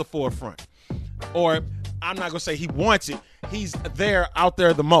wants the forefront. Or I'm not going to say he wants it. He's out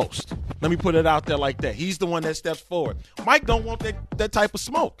there the most. Let me put it out there like that. He's the one that steps forward. Mike don't want that type of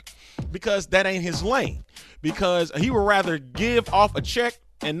smoke because that ain't his lane. Because he would rather give off a check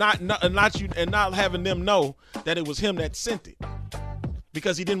and not having them know that it was him that sent it.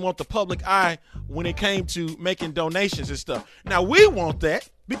 Because he didn't want the public eye when it came to making donations and stuff. Now, we want that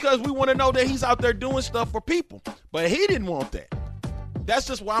because we want to know that he's out there doing stuff for people. But he didn't want that. That's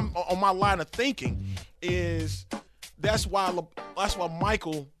just why I'm on my line of thinking is that's why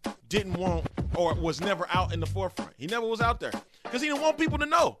Michael didn't want or was never out in the forefront. He never was out there because he didn't want people to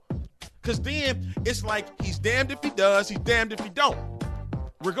know. Because then it's like he's damned if he does, he's damned if he don't.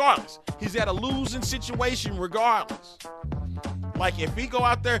 Regardless. He's at a losing situation regardless. Like if he go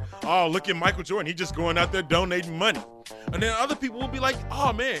out there, oh, look at Michael Jordan. He just going out there donating money. And then other people will be like,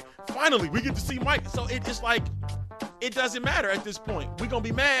 oh, man, finally we get to see Mike. So it's like it doesn't matter at this point. We're going to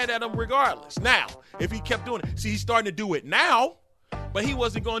be mad at him regardless. Now, if he kept doing it. See, he's starting to do it now, but he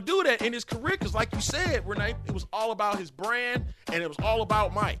wasn't going to do that in his career because like you said, Renee, it was all about his brand and it was all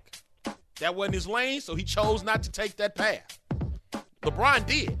about Mike. That wasn't his lane, so he chose not to take that path. LeBron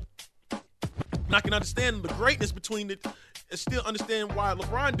did. And I can understand the greatness between it. And still understand why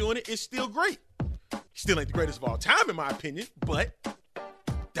LeBron doing it is still great. Still ain't the greatest of all time, in my opinion, but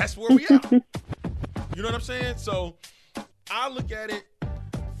that's where we are. You know what I'm saying? So I look at it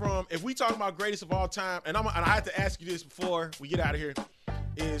from, if we talk about greatest of all time, and I have to ask you this before we get out of here,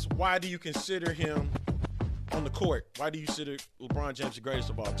 is why do you consider him on the court? Why do you consider LeBron James the greatest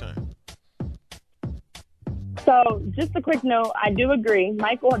of all time? So just a quick note, I do agree.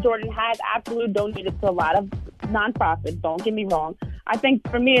 Michael Jordan has absolutely donated to a lot of nonprofits. Don't get me wrong. I think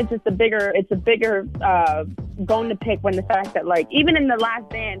for me, it's a bigger bone to pick when the fact that like even in the Last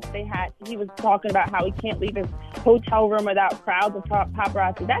Dance, he was talking about how he can't leave his hotel room without crowds of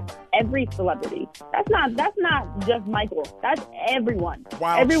paparazzi. That's every celebrity. That's not just Michael. That's everyone.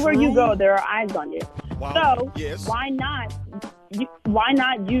 Wow, everywhere you go, there are eyes on you. Wow. So yes. Why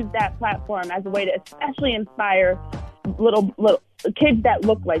not use that platform as a way to especially inspire little kids that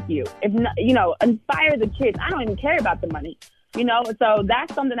look like you? If not, inspire the kids. I don't even care about the money, So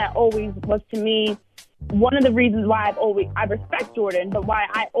that's something that always was to me one of the reasons why I respect Jordan, but why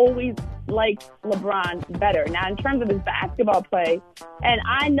I always liked LeBron better. Now, in terms of his basketball play, and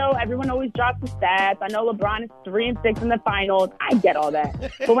I know everyone always drops the stats. I know LeBron is 3-6 in the finals. I get all that.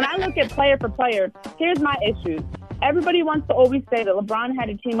 But when I look at player for player, here's my issues. Everybody wants to always say that LeBron had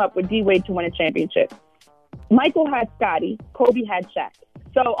to team up with D-Wade to win a championship. Michael had Scottie. Kobe had Shaq.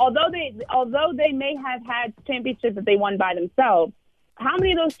 So although they may have had championships that they won by themselves, how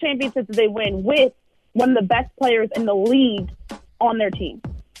many of those championships did they win with one of the best players in the league on their team?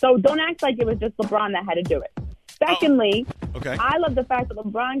 So don't act like it was just LeBron that had to do it. Secondly, okay. I love the fact that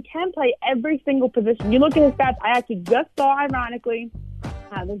LeBron can play every single position. You look at his stats. I actually just saw, ironically,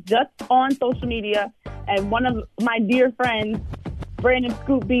 I was just on social media, and one of my dear friends, Brandon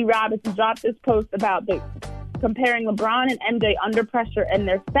Scoop B. Robinson, dropped this post about comparing LeBron and MJ under pressure and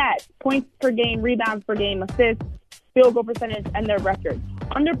their stats, points per game, rebounds per game, assists, field goal percentage, and their records.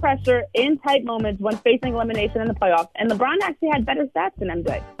 Under pressure, in tight moments, when facing elimination in the playoffs. And LeBron actually had better stats than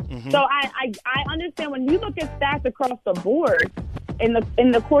MJ. Mm-hmm. So I understand when you look at stats across the board in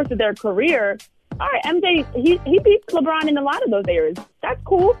the course of their career, all right, MJ, he beats LeBron in a lot of those areas. That's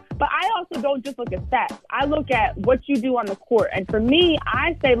cool. But I also don't just look at stats. I look at what you do on the court. And for me,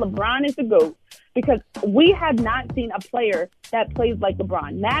 I say LeBron is the GOAT because we have not seen a player that plays like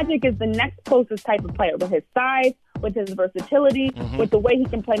LeBron. Magic is the next closest type of player with his size, with his versatility, with the way he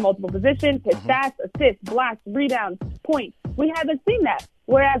can play multiple positions, his stats, assists, blocks, rebounds, points. We haven't seen that.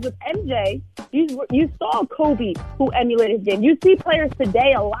 Whereas with MJ, you saw Kobe who emulated his game. You see players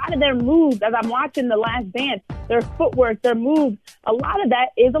today, a lot of their moves, as I'm watching The Last Dance, their footwork, their moves, a lot of that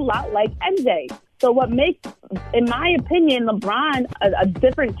is a lot like MJ. So what makes, in my opinion, LeBron a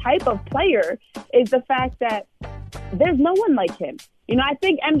different type of player is the fact that there's no one like him. I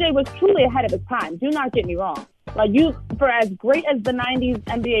think MJ was truly ahead of his time. Do not get me wrong. For as great as the 90s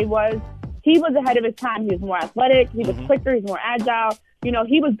NBA was, he was ahead of his time. He was more athletic. He was quicker. He was more agile.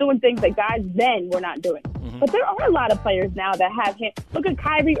 He was doing things that guys then were not doing. But there are a lot of players now that have him. Look at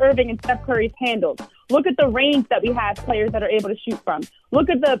Kyrie Irving and Steph Curry's handles. Look at the range that we have players that are able to shoot from. Look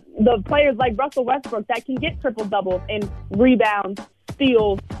at the players like Russell Westbrook that can get triple doubles in rebounds,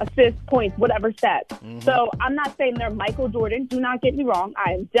 steals, assists, points, whatever stats. So I'm not saying they're Michael Jordan. Do not get me wrong.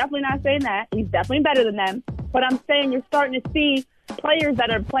 I am definitely not saying that. He's definitely better than them. But I'm saying you're starting to see players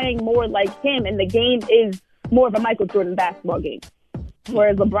that are playing more like him, and the game is more of a Michael Jordan basketball game.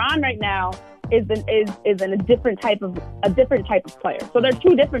 Whereas LeBron right now is in a different type of player. So they're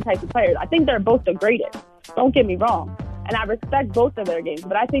two different types of players. I think they're both the greatest. Don't get me wrong. And I respect both of their games,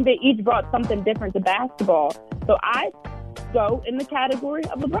 but I think they each brought something different to basketball. So I go in the category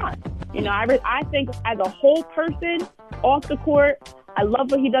of LeBron. You know, I think as a whole person, off the court, I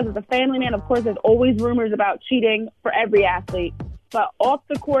love what he does as a family man. Of course, there's always rumors about cheating for every athlete. But off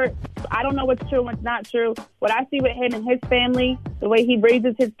the court, I don't know what's true and what's not true. What I see with him and his family, the way he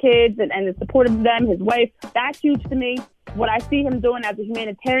raises his kids and is supportive of them, his wife, that's huge to me. What I see him doing as a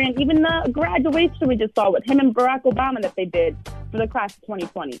humanitarian, even the graduation we just saw with him and Barack Obama that they did for the class of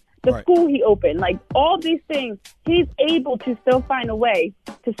 2020, the school he opened, like all these things, he's able to still find a way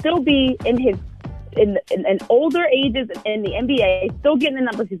to still be in older ages in the NBA, still getting the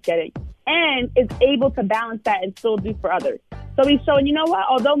numbers he's getting, and is able to balance that and still do for others. So he's showing, you know what,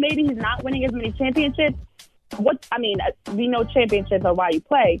 although maybe he's not winning as many championships, we know championships are why you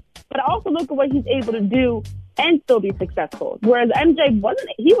play, but also look at what he's able to do and still be successful. Whereas MJ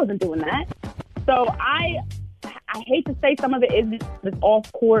wasn't doing that. So I hate to say some of it is this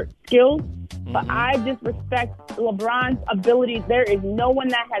off-court skills, but I just respect LeBron's ability. There is no one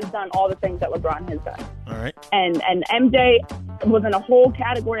that has done all the things that LeBron has done. All right. And MJ was in a whole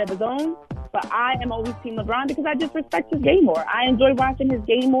category of his own, but I am always Team LeBron because I just respect his game more. I enjoy watching his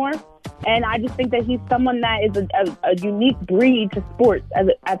game more, and I just think that he's someone that is a unique breed to sports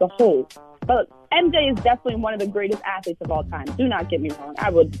as a whole. But MJ is definitely one of the greatest athletes of all time. Do not get me wrong. I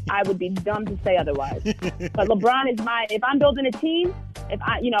would be dumb to say otherwise. But LeBron is if I'm building a team,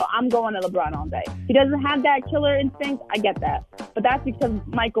 I'm going to LeBron all day. He doesn't have that killer instinct. I get that. But that's because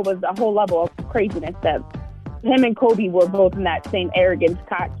Michael was a whole level of craziness that him and Kobe were both in that same arrogance,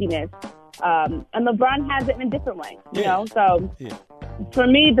 cockiness. And LeBron has it in a different way, you know? So for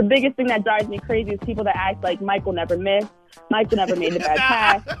me, the biggest thing that drives me crazy is people that act like Michael never missed. Michael never made a bad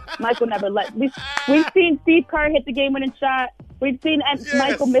pass. Michael never we've seen Steve Kerr hit the game-winning shot. We've seen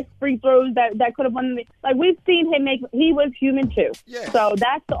Michael miss free throws that could have won. We've seen him he was human too. Yes. So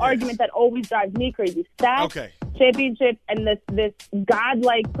that's the argument that always drives me crazy. Stats, championships, and this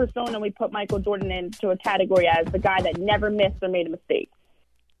godlike persona we put Michael Jordan into a category as the guy that never missed or made a mistake.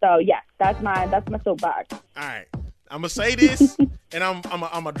 So yes, that's my soapbox. All right. I'm gonna say this, and I'm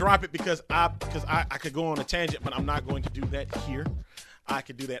gonna drop it because I could go on a tangent, but I'm not going to do that here. I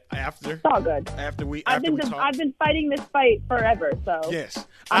could do that after. It's all good. I've been fighting this fight forever, so yes,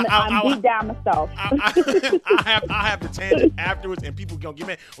 I'm beat down myself. I have the tangent afterwards, and people gonna get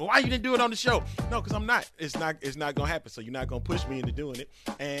mad. Well, why you didn't do it on the show? No, because I'm not. It's not gonna happen. So you're not gonna push me into doing it.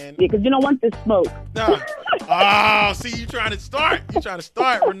 And because you don't want this smoke. Nah. Oh, see, you trying to start,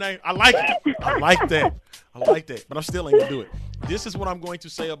 Renee. I like it. I like that. But I'm still ain't gonna do it. This is what I'm going to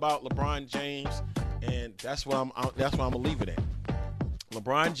say about LeBron James, and that's why I'm gonna leave it at.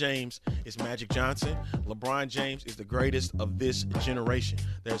 LeBron James is Magic Johnson. LeBron James is the greatest of this generation.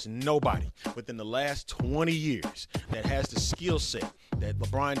 There's nobody within the last 20 years that has the skill set that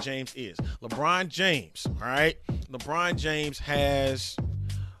LeBron James is. LeBron James, all right? LeBron James has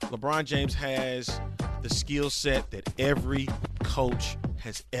the skill set that every coach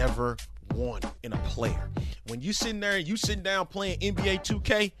has ever wanted in a player. When you sitting down playing NBA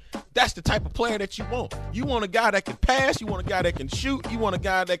 2K, that's the type of player that you want. You want a guy that can pass. You want a guy that can shoot. You want a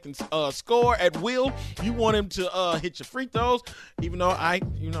guy that can score at will. You want him to hit your free throws. Even though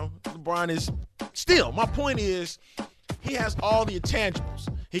LeBron is still. My point is, he has all the intangibles.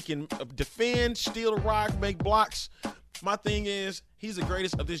 He can defend, steal the rock, make blocks. My thing is, he's the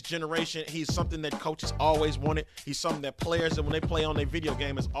greatest of this generation. He's something that coaches always wanted. He's something that players, when they play on their video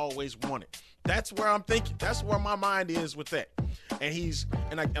game, has always wanted. That's where I'm thinking. That's where my mind is with that. And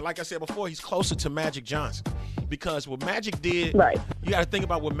like I said before, he's closer to Magic Johnson. Because what Magic did, you got to think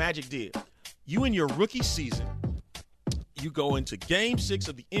about what Magic did. You in your rookie season, you go into Game 6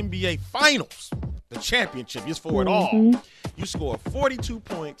 of the NBA Finals, the championship. It's for it all. You score 42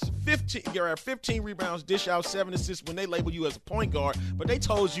 points, you're at 15 rebounds, dish out 7 assists when they label you as a point guard, but they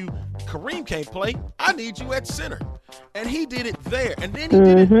told you, Kareem can't play. I need you at center. And he did it there. And then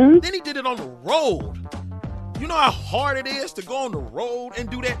he did it on the road. You know how hard it is to go on the road and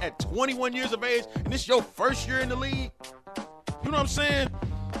do that at 21 years of age, and it's your first year in the league? You know what I'm saying?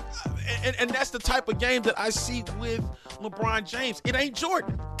 And that's the type of game that I see with LeBron James. It ain't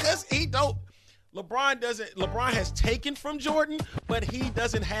Jordan, because he don't. LeBron has taken from Jordan, but he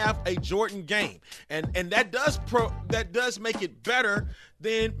doesn't have a Jordan game. And that does make it better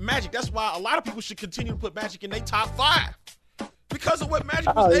than Magic. That's why a lot of people should continue to put Magic in their top 5 because of what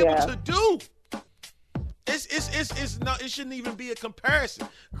Magic was able to do. It shouldn't even be a comparison.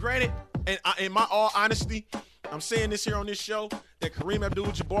 Granted, and in my all honesty, I'm saying this here on this show, that Kareem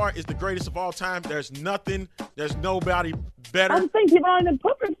Abdul-Jabbar is the greatest of all time. There's nobody better. I'm saying people don't even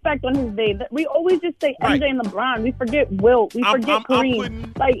put respect on his name. We always just say MJ and LeBron. We forget Wilt. We forget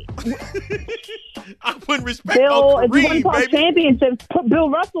Kareem. I'm putting respect on Kareem, if you want to talk championships, put Bill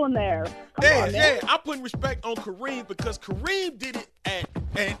Russell in there. Come on, man. I'm putting respect on Kareem because Kareem did it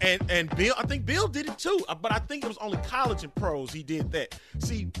and Bill. I think Bill did it too, but I think it was only college and pros he did that.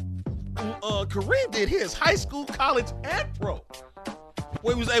 See, Kareem did his high school, college, and pro,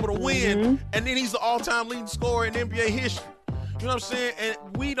 where he was able to win, and then he's the all-time leading scorer in NBA history. You know what I'm saying?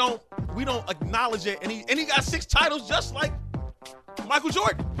 And we don't acknowledge it. And he got 6 titles just like Michael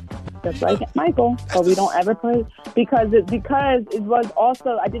Jordan. Just like Michael, but we don't ever play because it was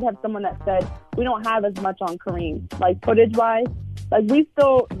also. I did have someone that said we don't have as much on Kareem, like footage-wise. Like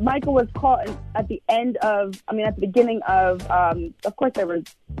Michael was caught at the beginning of course there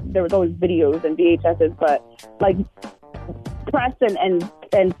was always videos and VHSs, but like press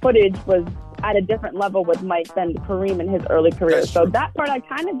and footage was at a different level with Mike than Kareem in his early career. So that part I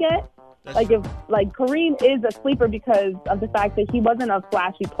kind of get. Kareem is a sleeper because of the fact that he wasn't a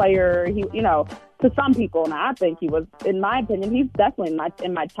flashy player. He, to some people, and I think he was, in my opinion, he's definitely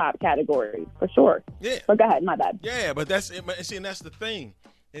in my top category for sure. Yeah. But go ahead, my bad. Yeah, but that's the thing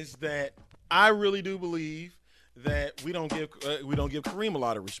is that I really do believe that we don't give Kareem a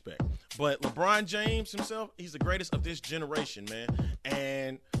lot of respect. But LeBron James himself, he's the greatest of this generation, man.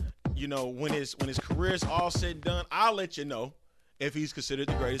 And when his career is all said and done, I'll let you know if he's considered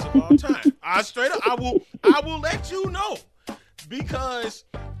the greatest of all time. I will let you know, because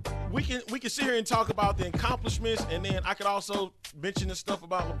we can sit here and talk about the accomplishments, and then I could also mention the stuff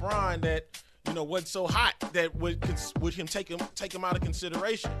about LeBron that wasn't so hot that would him take him out of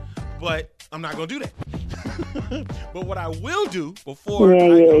consideration. But I'm not gonna do that. But what I will do before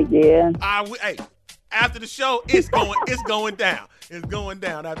after the show, it's going down. It's going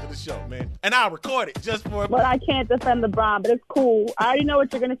down after the show, man. And I'll record it just for. But I can't defend LeBron, but it's cool. I already know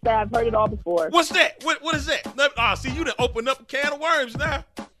what you're gonna say. I've heard it all before. What's that? What is that? See, you done opened up a can of worms now.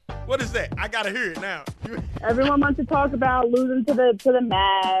 What is that? I gotta hear it now. Everyone wants to talk about losing to the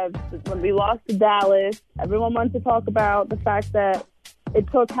Mavs when we lost to Dallas. Everyone wants to talk about the fact that it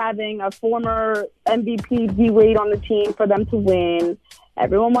took having a former MVP G.O.A.T on the team for them to win.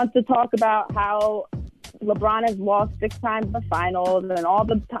 Everyone wants to talk about how LeBron has lost 6 times in the finals and all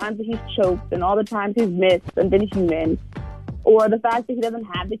the times that he's choked and all the times he's missed and been human. Or the fact that he doesn't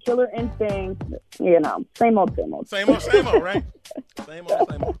have the killer instinct. Same old. Same old, right? Same old.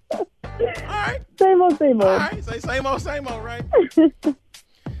 All right. Same old. All right, say same old, right?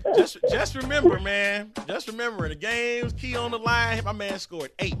 Just remember, man. Just remember, the game's key on the line. My man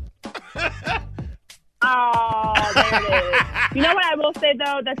scored 8. Oh, there it is. You know what I will say,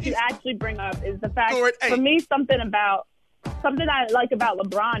 though, that you actually bring up is the fact, for me, something I like about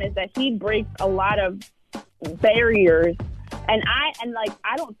LeBron is that he breaks a lot of barriers. And I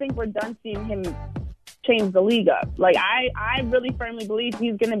don't think we're done seeing him change the league up. Like, I really firmly believe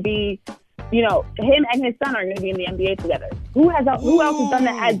he's going to be, him and his son are going to be in the NBA together. Who else has done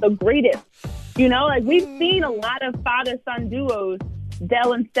that as the greatest? We've seen a lot of father-son duos,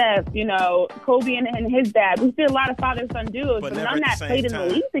 Dell and Steph, Kobe and his dad. We see a lot of father-son duos, but none that played in the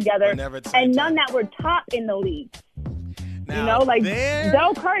league together, and none that were top in the league. Now,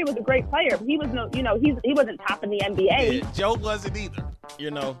 Del Curry was a great player, but he was he wasn't top in the NBA. Yeah, Joe wasn't either.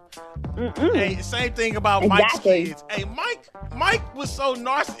 Hey, same thing about Mike's kids. Hey, Mike was so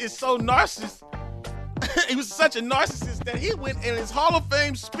narcissist. He was such a narcissist that he went in his Hall of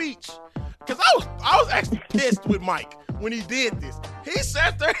Fame speech. Because I was actually pissed with Mike when he did this. He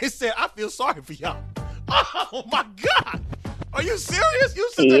sat there and said, "I feel sorry for y'all." Oh my God, are you serious? You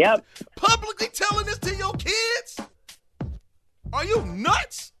sit there publicly telling this to your kids? Are you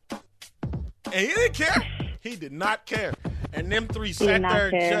nuts? And he didn't care. He did not care. And them 3 sat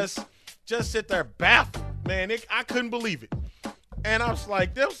there just sit there baffled. Man, I couldn't believe it. And I was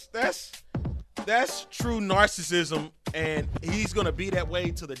like, that's true narcissism, and he's going to be that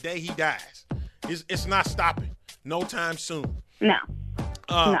way till the day he dies. It's not stopping. No time soon. No.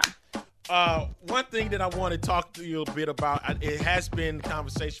 One thing that I want to talk to you a bit about, it has been a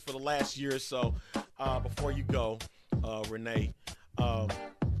conversation for the last year or so, before you go, Renee,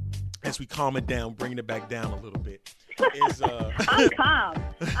 as we calm it down, bringing it back down a little bit. I'm calm.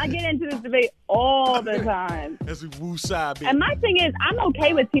 I get into this debate all the time. That's a woo side, baby. And my thing is, I'm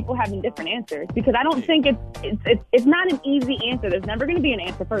okay with people having different answers because I don't think it's not an easy answer. There's never going to be an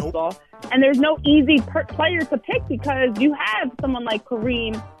answer, first of all. And there's no easy player to pick because you have someone like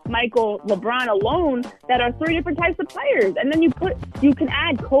Kareem, Michael, LeBron alone that are three different types of players. And then you can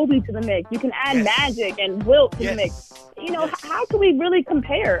add Kobe to the mix. You can add Magic and Wilt to the mix. You know, how can we really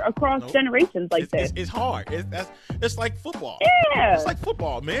compare across generations like this? It's hard. It's like football. Yeah. It's like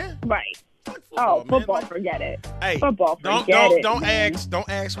football, man. Right. Like football, football, man. Forget it. Hey, football, don't ask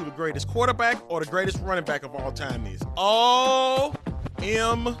who the greatest quarterback or the greatest running back of all time is. OMG.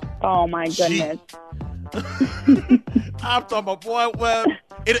 Oh my goodness. I'm talking about, boy, well,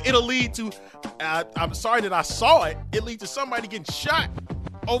 it'll lead to, I'm sorry that I saw it, it leads to somebody getting shot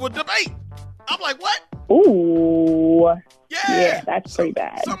over debate. I'm like, what? Ooh. Yeah, that's pretty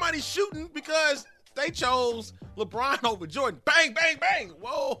bad. Somebody's shooting because they chose LeBron over Jordan. Bang, bang, bang.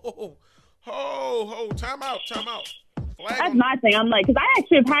 Whoa. Time out. Flag That's my thing. I'm like, because I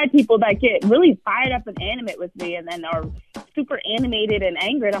actually have had people that get really fired up and animate with me and then are super animated and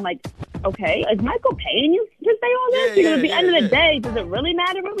angry. And I'm like, okay, is Michael paying you to say all this? Because at the end of the day, does it really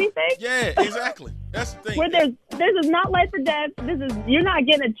matter what we think? Yeah, exactly. That's the thing. Where this is not life or death. You're not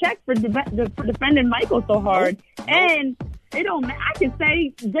getting a check for defending Michael so hard. Nope. And it don't matter. I can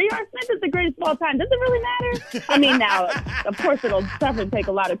say J.R. Smith is the greatest of all time. Does it really matter? I mean, now, of course, it'll definitely take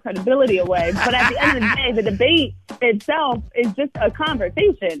a lot of credibility away. But at the end of the day, the debate itself is just a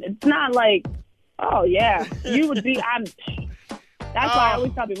conversation. It's not like, oh, yeah, you would be, That's why I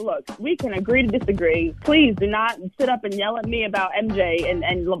always tell people, look, we can agree to disagree. Please do not sit up and yell at me about MJ and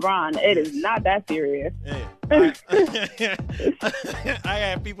LeBron. It is not that serious. Yeah. I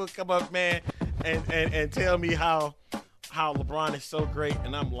had people come up, man, and tell me how LeBron is so great,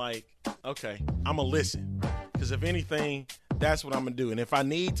 and I'm like, okay, I'm gonna listen, because if anything, that's what I'm gonna do. And if I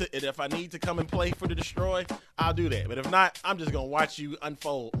need to come and play for the Destroy, I'll do that. But if not, I'm just gonna watch you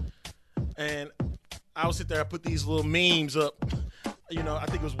unfold. And I'll sit there and put these little memes up. You know, I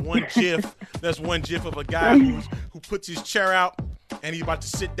think it was one GIF. There's one GIF of a guy who puts his chair out and he's about to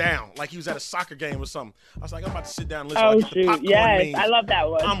sit down, like he was at a soccer game or something. I was like, I'm about to sit down and listen. Oh, shoot. Yes, memes. I love that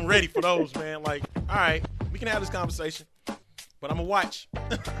one. I'm ready for those, man. Like, all right, we can have this conversation, but I'm going to watch.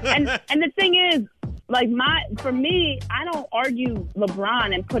 and the thing is, like, for me, I don't argue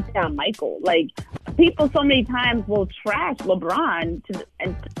LeBron and put down Michael. Like, people so many times will trash LeBron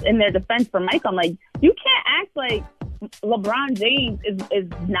in their defense for Michael. I'm like, you can't act like LeBron James is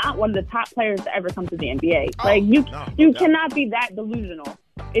not one of the top players to ever come to the NBA. Like, you cannot be that delusional.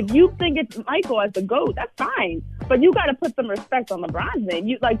 If you think it's Michael as the GOAT, that's fine. But you got to put some respect on LeBron's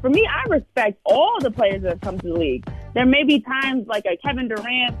name. For me, I respect all the players that have come to the league. There may be times like a Kevin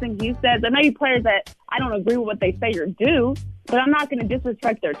Durant, things you said. There may be players that I don't agree with what they say or do, but I'm not going to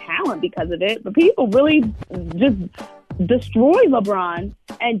disrespect their talent because of it. But people really just destroy LeBron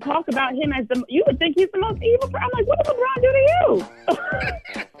and talk about him as you would think he's the most evil. I'm like, what did LeBron do to you?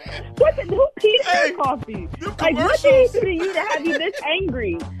 Who peed in coffee? Like, what did he do to you to have you this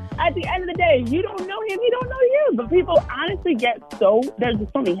angry? At the end of the day, you don't know him, he don't know you. But people honestly there's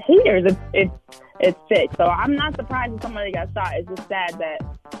just so many haters. It's sick. So I'm not surprised if somebody got shot. It's just sad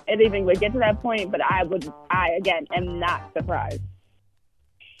that it even would get to that point. But I again am not surprised.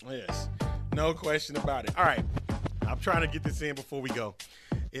 Yes, no question about it. All right, I'm trying to get this in before we go.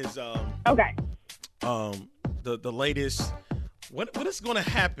 Okay. The latest. What is going to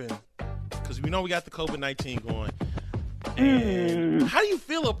happen? Because we know we got the COVID-19 going. And how do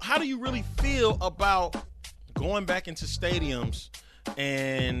you really feel about going back into stadiums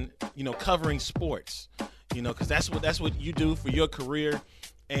and, covering sports? Because that's what you do for your career.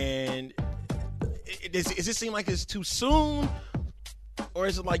 And does it seem like it's too soon? Or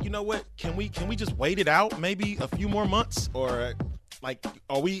is it like, you know what? Can we just wait it out maybe a few more months? Or like,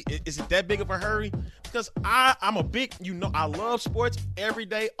 is it that big of a hurry? Because I'm a big, I love sports every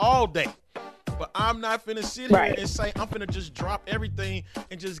day, all day. But I'm not finna sit here and say I'm finna just drop everything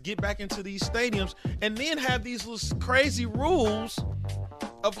and just get back into these stadiums and then have these little crazy rules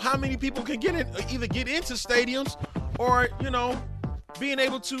of how many people can either get into stadiums or, being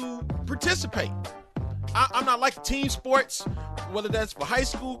able to participate. I'm not like team sports, whether that's for high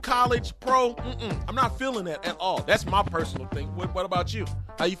school, college, pro. I'm not feeling that at all. That's my personal thing. What about you?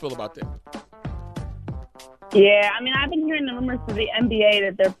 How you feel about that? Yeah, I mean, I've been hearing the rumors for the NBA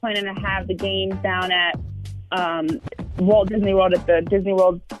that they're planning to have the games down at Walt Disney World at the Disney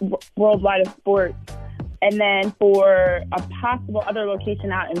World Worldwide of Sports and then for a possible other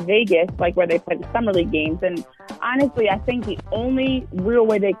location out in Vegas, like where they play the Summer League games. And honestly, I think the only real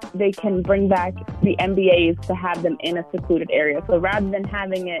way they can bring back the NBA is to have them in a secluded area. So rather than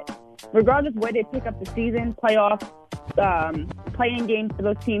having it, regardless of where they pick up the season, playoff, playing games for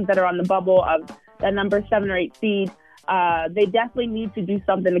those teams that are on the bubble of the number 7 or 8 seed, they definitely need to do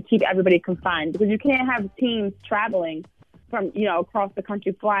something to keep everybody confined, because you can't have teams traveling from, across the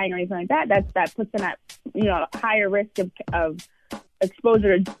country, flying or anything like that. That puts them at, higher risk of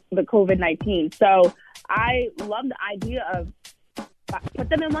exposure to the COVID-19. So I love the idea of put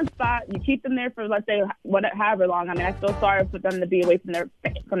them in one spot. You keep them there for, let's say, however long. I mean, I feel sorry for them to be away from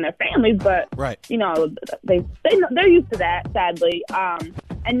their families, but right. They're used to that, sadly.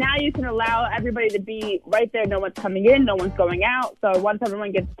 And now you can allow everybody to be right there. No one's coming in, no one's going out. So once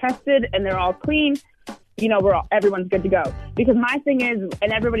everyone gets tested and they're all clean, everyone's good to go. Because my thing is,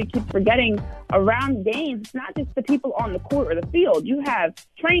 and everybody keeps forgetting, around games, it's not just the people on the court or the field. You have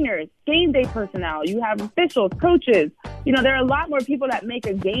trainers, game day personnel, you have officials, coaches. There are a lot more people that make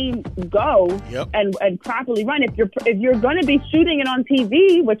a game go and properly run. If you're going to be shooting it on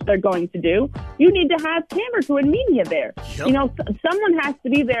TV, which they're going to do, you need to have camera crew and media there. Yep. Someone has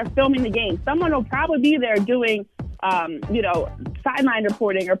to be there filming the game. Someone will probably be there doing, sideline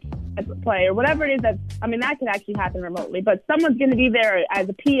reporting or play or whatever it is that could actually happen remotely, but someone's going to be there as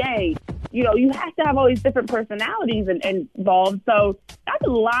a PA. You have to have all these different personalities involved. So that's a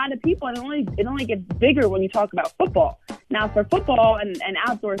lot of people, and it only gets bigger when you talk about football. Now, for football and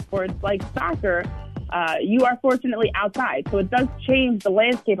outdoor sports like soccer, you are fortunately outside, so it does change the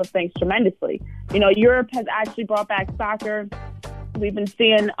landscape of things tremendously. Europe has actually brought back soccer. We've been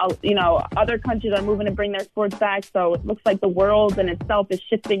seeing, other countries are moving to bring their sports back. So it looks like the world in itself is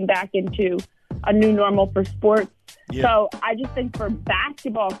shifting back into a new normal for sports. Yeah. So I just think for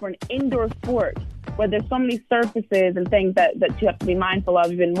basketball, for an indoor sport, where there's so many surfaces and things that you have to be mindful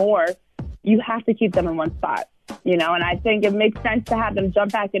of even more, you have to keep them in one spot. And I think it makes sense to have them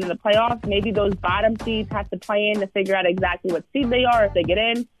jump back into the playoffs. Maybe those bottom seeds have to play in to figure out exactly what seed they are if they get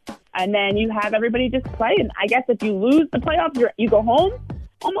in. And then you have everybody just play. And I guess if you lose the playoffs, you go home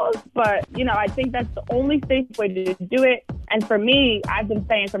almost. But, I think that's the only safe way to do it. And for me, I've been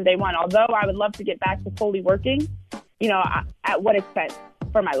saying from day one, although I would love to get back to fully working, at what expense?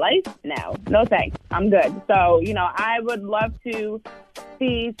 For my life? No thanks. I'm good. So, I would love to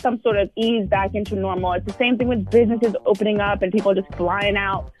see some sort of ease back into normal. It's the same thing with businesses opening up and people just flying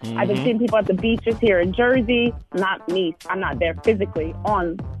out. Mm-hmm. I've been seeing people at the beaches here in Jersey. Not me. I'm not there physically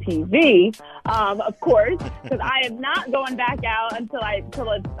on TV, of course, because I am not going back out until I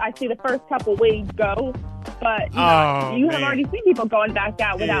see the first couple waves go. But you have already seen people going back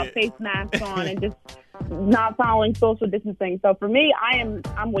out without face masks on and just not following social distancing. So for me,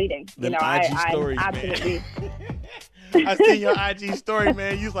 I'm waiting. Them IG stories, absolutely. Man. I see your IG story,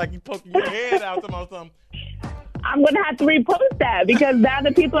 man. You poking your head out about something. I'm going to have to repost that, because now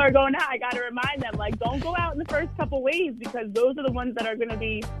that people are going out, I got to remind them, don't go out in the first couple waves, because those are the ones that are going to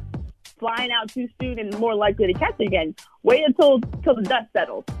be flying out too soon and more likely to catch it again. Wait until the dust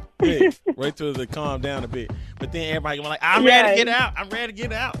settles. Yeah, wait till they calm down a bit. But then everybody going I'm ready to get out. I'm ready to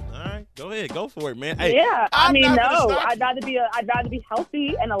get out. All right, go ahead, go for it, man. Hey, yeah, I'd rather be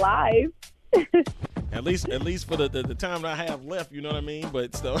healthy and alive. At least for the time that I have left, you know what I mean?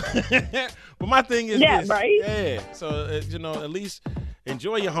 But so, but my thing is this, right? Yeah. So at least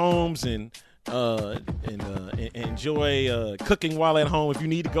enjoy your homes and enjoy cooking while at home. If you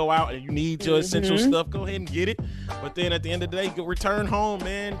need to go out and you need your essential stuff, go ahead and get it. But then at the end of the day, go return home,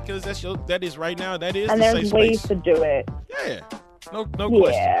 man, because that is right now. That is and the there's safe ways space. To do it. Yeah. No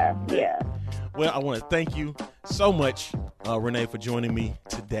question. Yeah. Well, I want to thank you so much, Renee, for joining me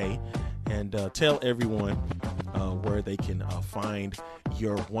today. And tell everyone where they can find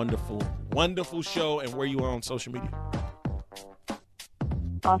your wonderful, wonderful show and where you are on social media.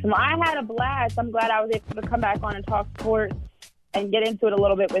 Awesome. I had a blast. I'm glad I was able to come back on and talk sports and get into it a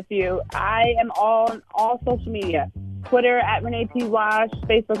little bit with you. I am on all social media. Twitter at Renee P. Wash,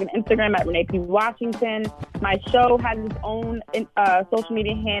 Facebook and Instagram at Renee P. Washington. My show has its own social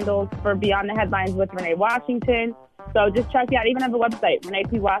media handles for Beyond the Headlines with Renee Washington. So just check it out. I even have a website,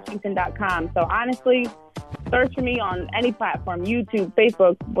 ReneePWashington.com. So honestly, search for me on any platform, YouTube,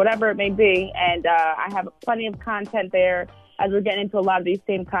 Facebook, whatever it may be. And I have plenty of content there as we're getting into a lot of these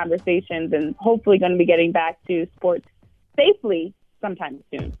same conversations and hopefully going to be getting back to sports safely sometime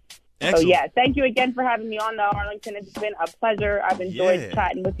soon. Excellent. So, yeah, thank you again for having me on, Arlington. It's been a pleasure. I've enjoyed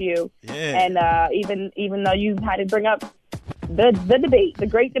chatting with you. Yeah. And even though you had to bring up the debate, the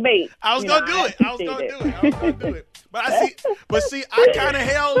great debate. I was going to do it. But I kind of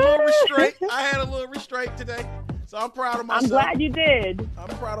held a little restraint. I had a little restraint today. So I'm proud of myself. I'm glad you did. I'm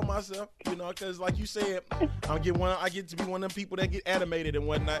proud of myself, because like you said, I get to be one of them people that get animated and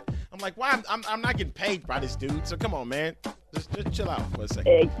whatnot. I'm like, why? I'm not getting paid by this dude. So come on, man, just chill out for a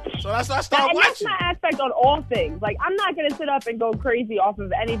second. So that's why I started watching. That's my aspect on all things. Like, I'm not gonna sit up and go crazy off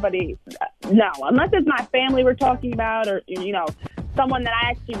of anybody. No, unless it's my family we're talking about, or someone that I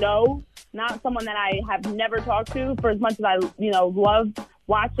actually know, not someone that I have never talked to. For as much as I love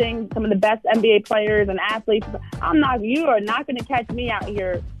watching some of the best NBA players and athletes, you are not going to catch me out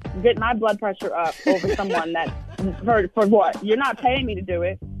here getting my blood pressure up over someone that, for what? You're not paying me to do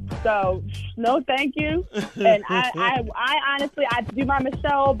it. So, no, thank you. And I honestly, I do my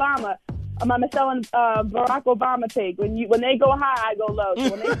Michelle and Barack Obama take. When they go high, I go low. So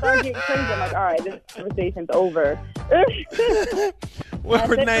when they start getting crazy, I'm like, all right, this conversation's over. Well,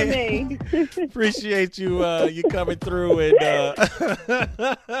 Renee, appreciate you coming through and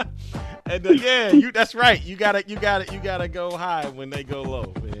that's right. You gotta go high when they go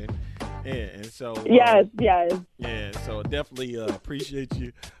low, man. Yeah, and so yes. Yeah, so definitely appreciate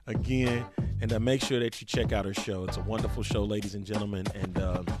you again, and make sure that you check out her show. It's a wonderful show, ladies and gentlemen, and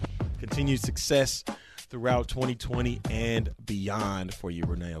continued success throughout 2020 and beyond for you,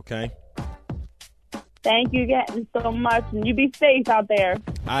 Renee. Okay. Thank you again so much, and you be safe out there.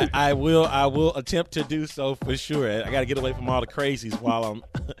 I will attempt to do so for sure. I got to get away from all the crazies while I'm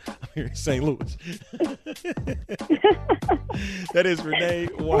here in St. Louis. That is Renee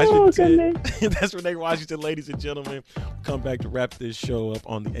Washington. That's Renee Washington, ladies and gentlemen. We'll come back to wrap this show up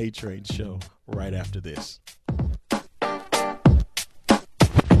on the A-Train Show right after this.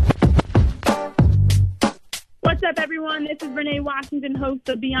 What's up, everyone? This is Renee Washington, host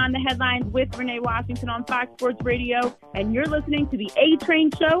of Beyond the Headlines with Renee Washington on Fox Sports Radio, and you're listening to the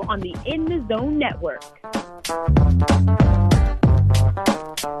A-Train Show on the In the Zone Network.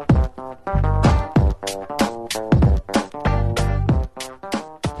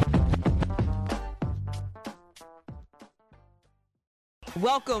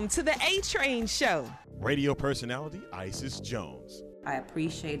 Welcome to the A-Train Show. Radio personality Isis Jones. I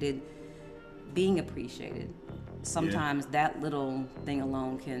appreciated being appreciated. Sometimes that little thing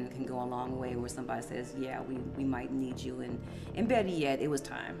alone can go a long way, where somebody says, yeah, we might need you. And better yet, it was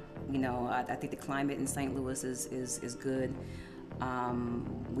time. I think the climate in St. Louis is good.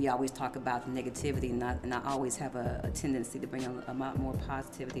 We always talk about the negativity, and I always have a tendency to bring a lot more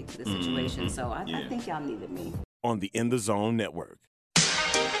positivity to the situation. So I think y'all needed me. On the In the Zone Network.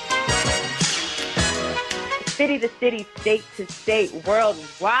 City to city, state to state,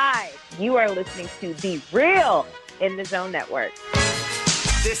 worldwide. You are listening to the real In the Zone Network.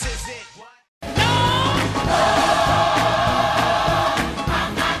 This is it.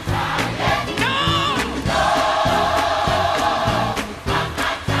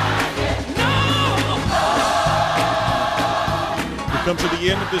 We come to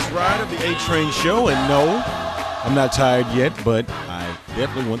the end of this ride of the A-Train Show, and no, I'm not tired yet, but I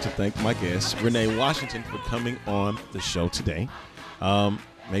definitely want to thank my guest, Renee Washington, for coming on the show today.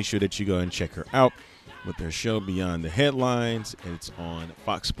 Make sure that you go and check her out with her show Beyond the Headlines. It's on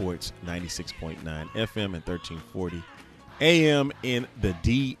Fox Sports 96.9 FM and 1340 AM in the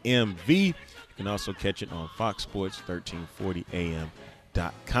DMV. You can also catch it on Fox Sports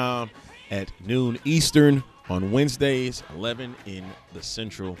 1340am.com at noon Eastern on Wednesdays, 11 in the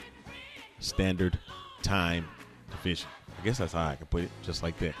Central Standard Time Division. I guess that's how I can put it, just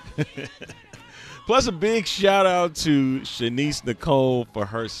like that. Plus, a big shout out to Chanice Nykole for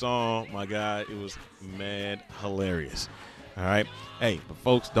her song. My God, it was mad hilarious. All right. Hey, but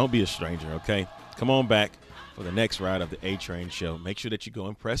folks, don't be a stranger, okay? Come on back for the next ride of the A-Train Show. Make sure that you go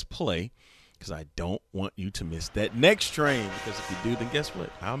and press play, because I don't want you to miss that next train. Because if you do, then guess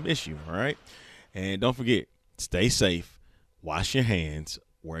what? I'll miss you, all right? And don't forget, stay safe, wash your hands,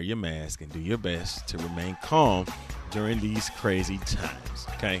 wear your mask, and do your best to remain calm during these crazy times,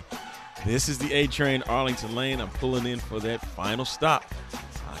 okay? This is the A-Train, Arlington Lane. I'm pulling in for that final stop.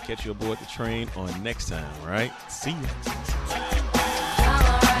 I'll catch you aboard the train on next time, all right? See you.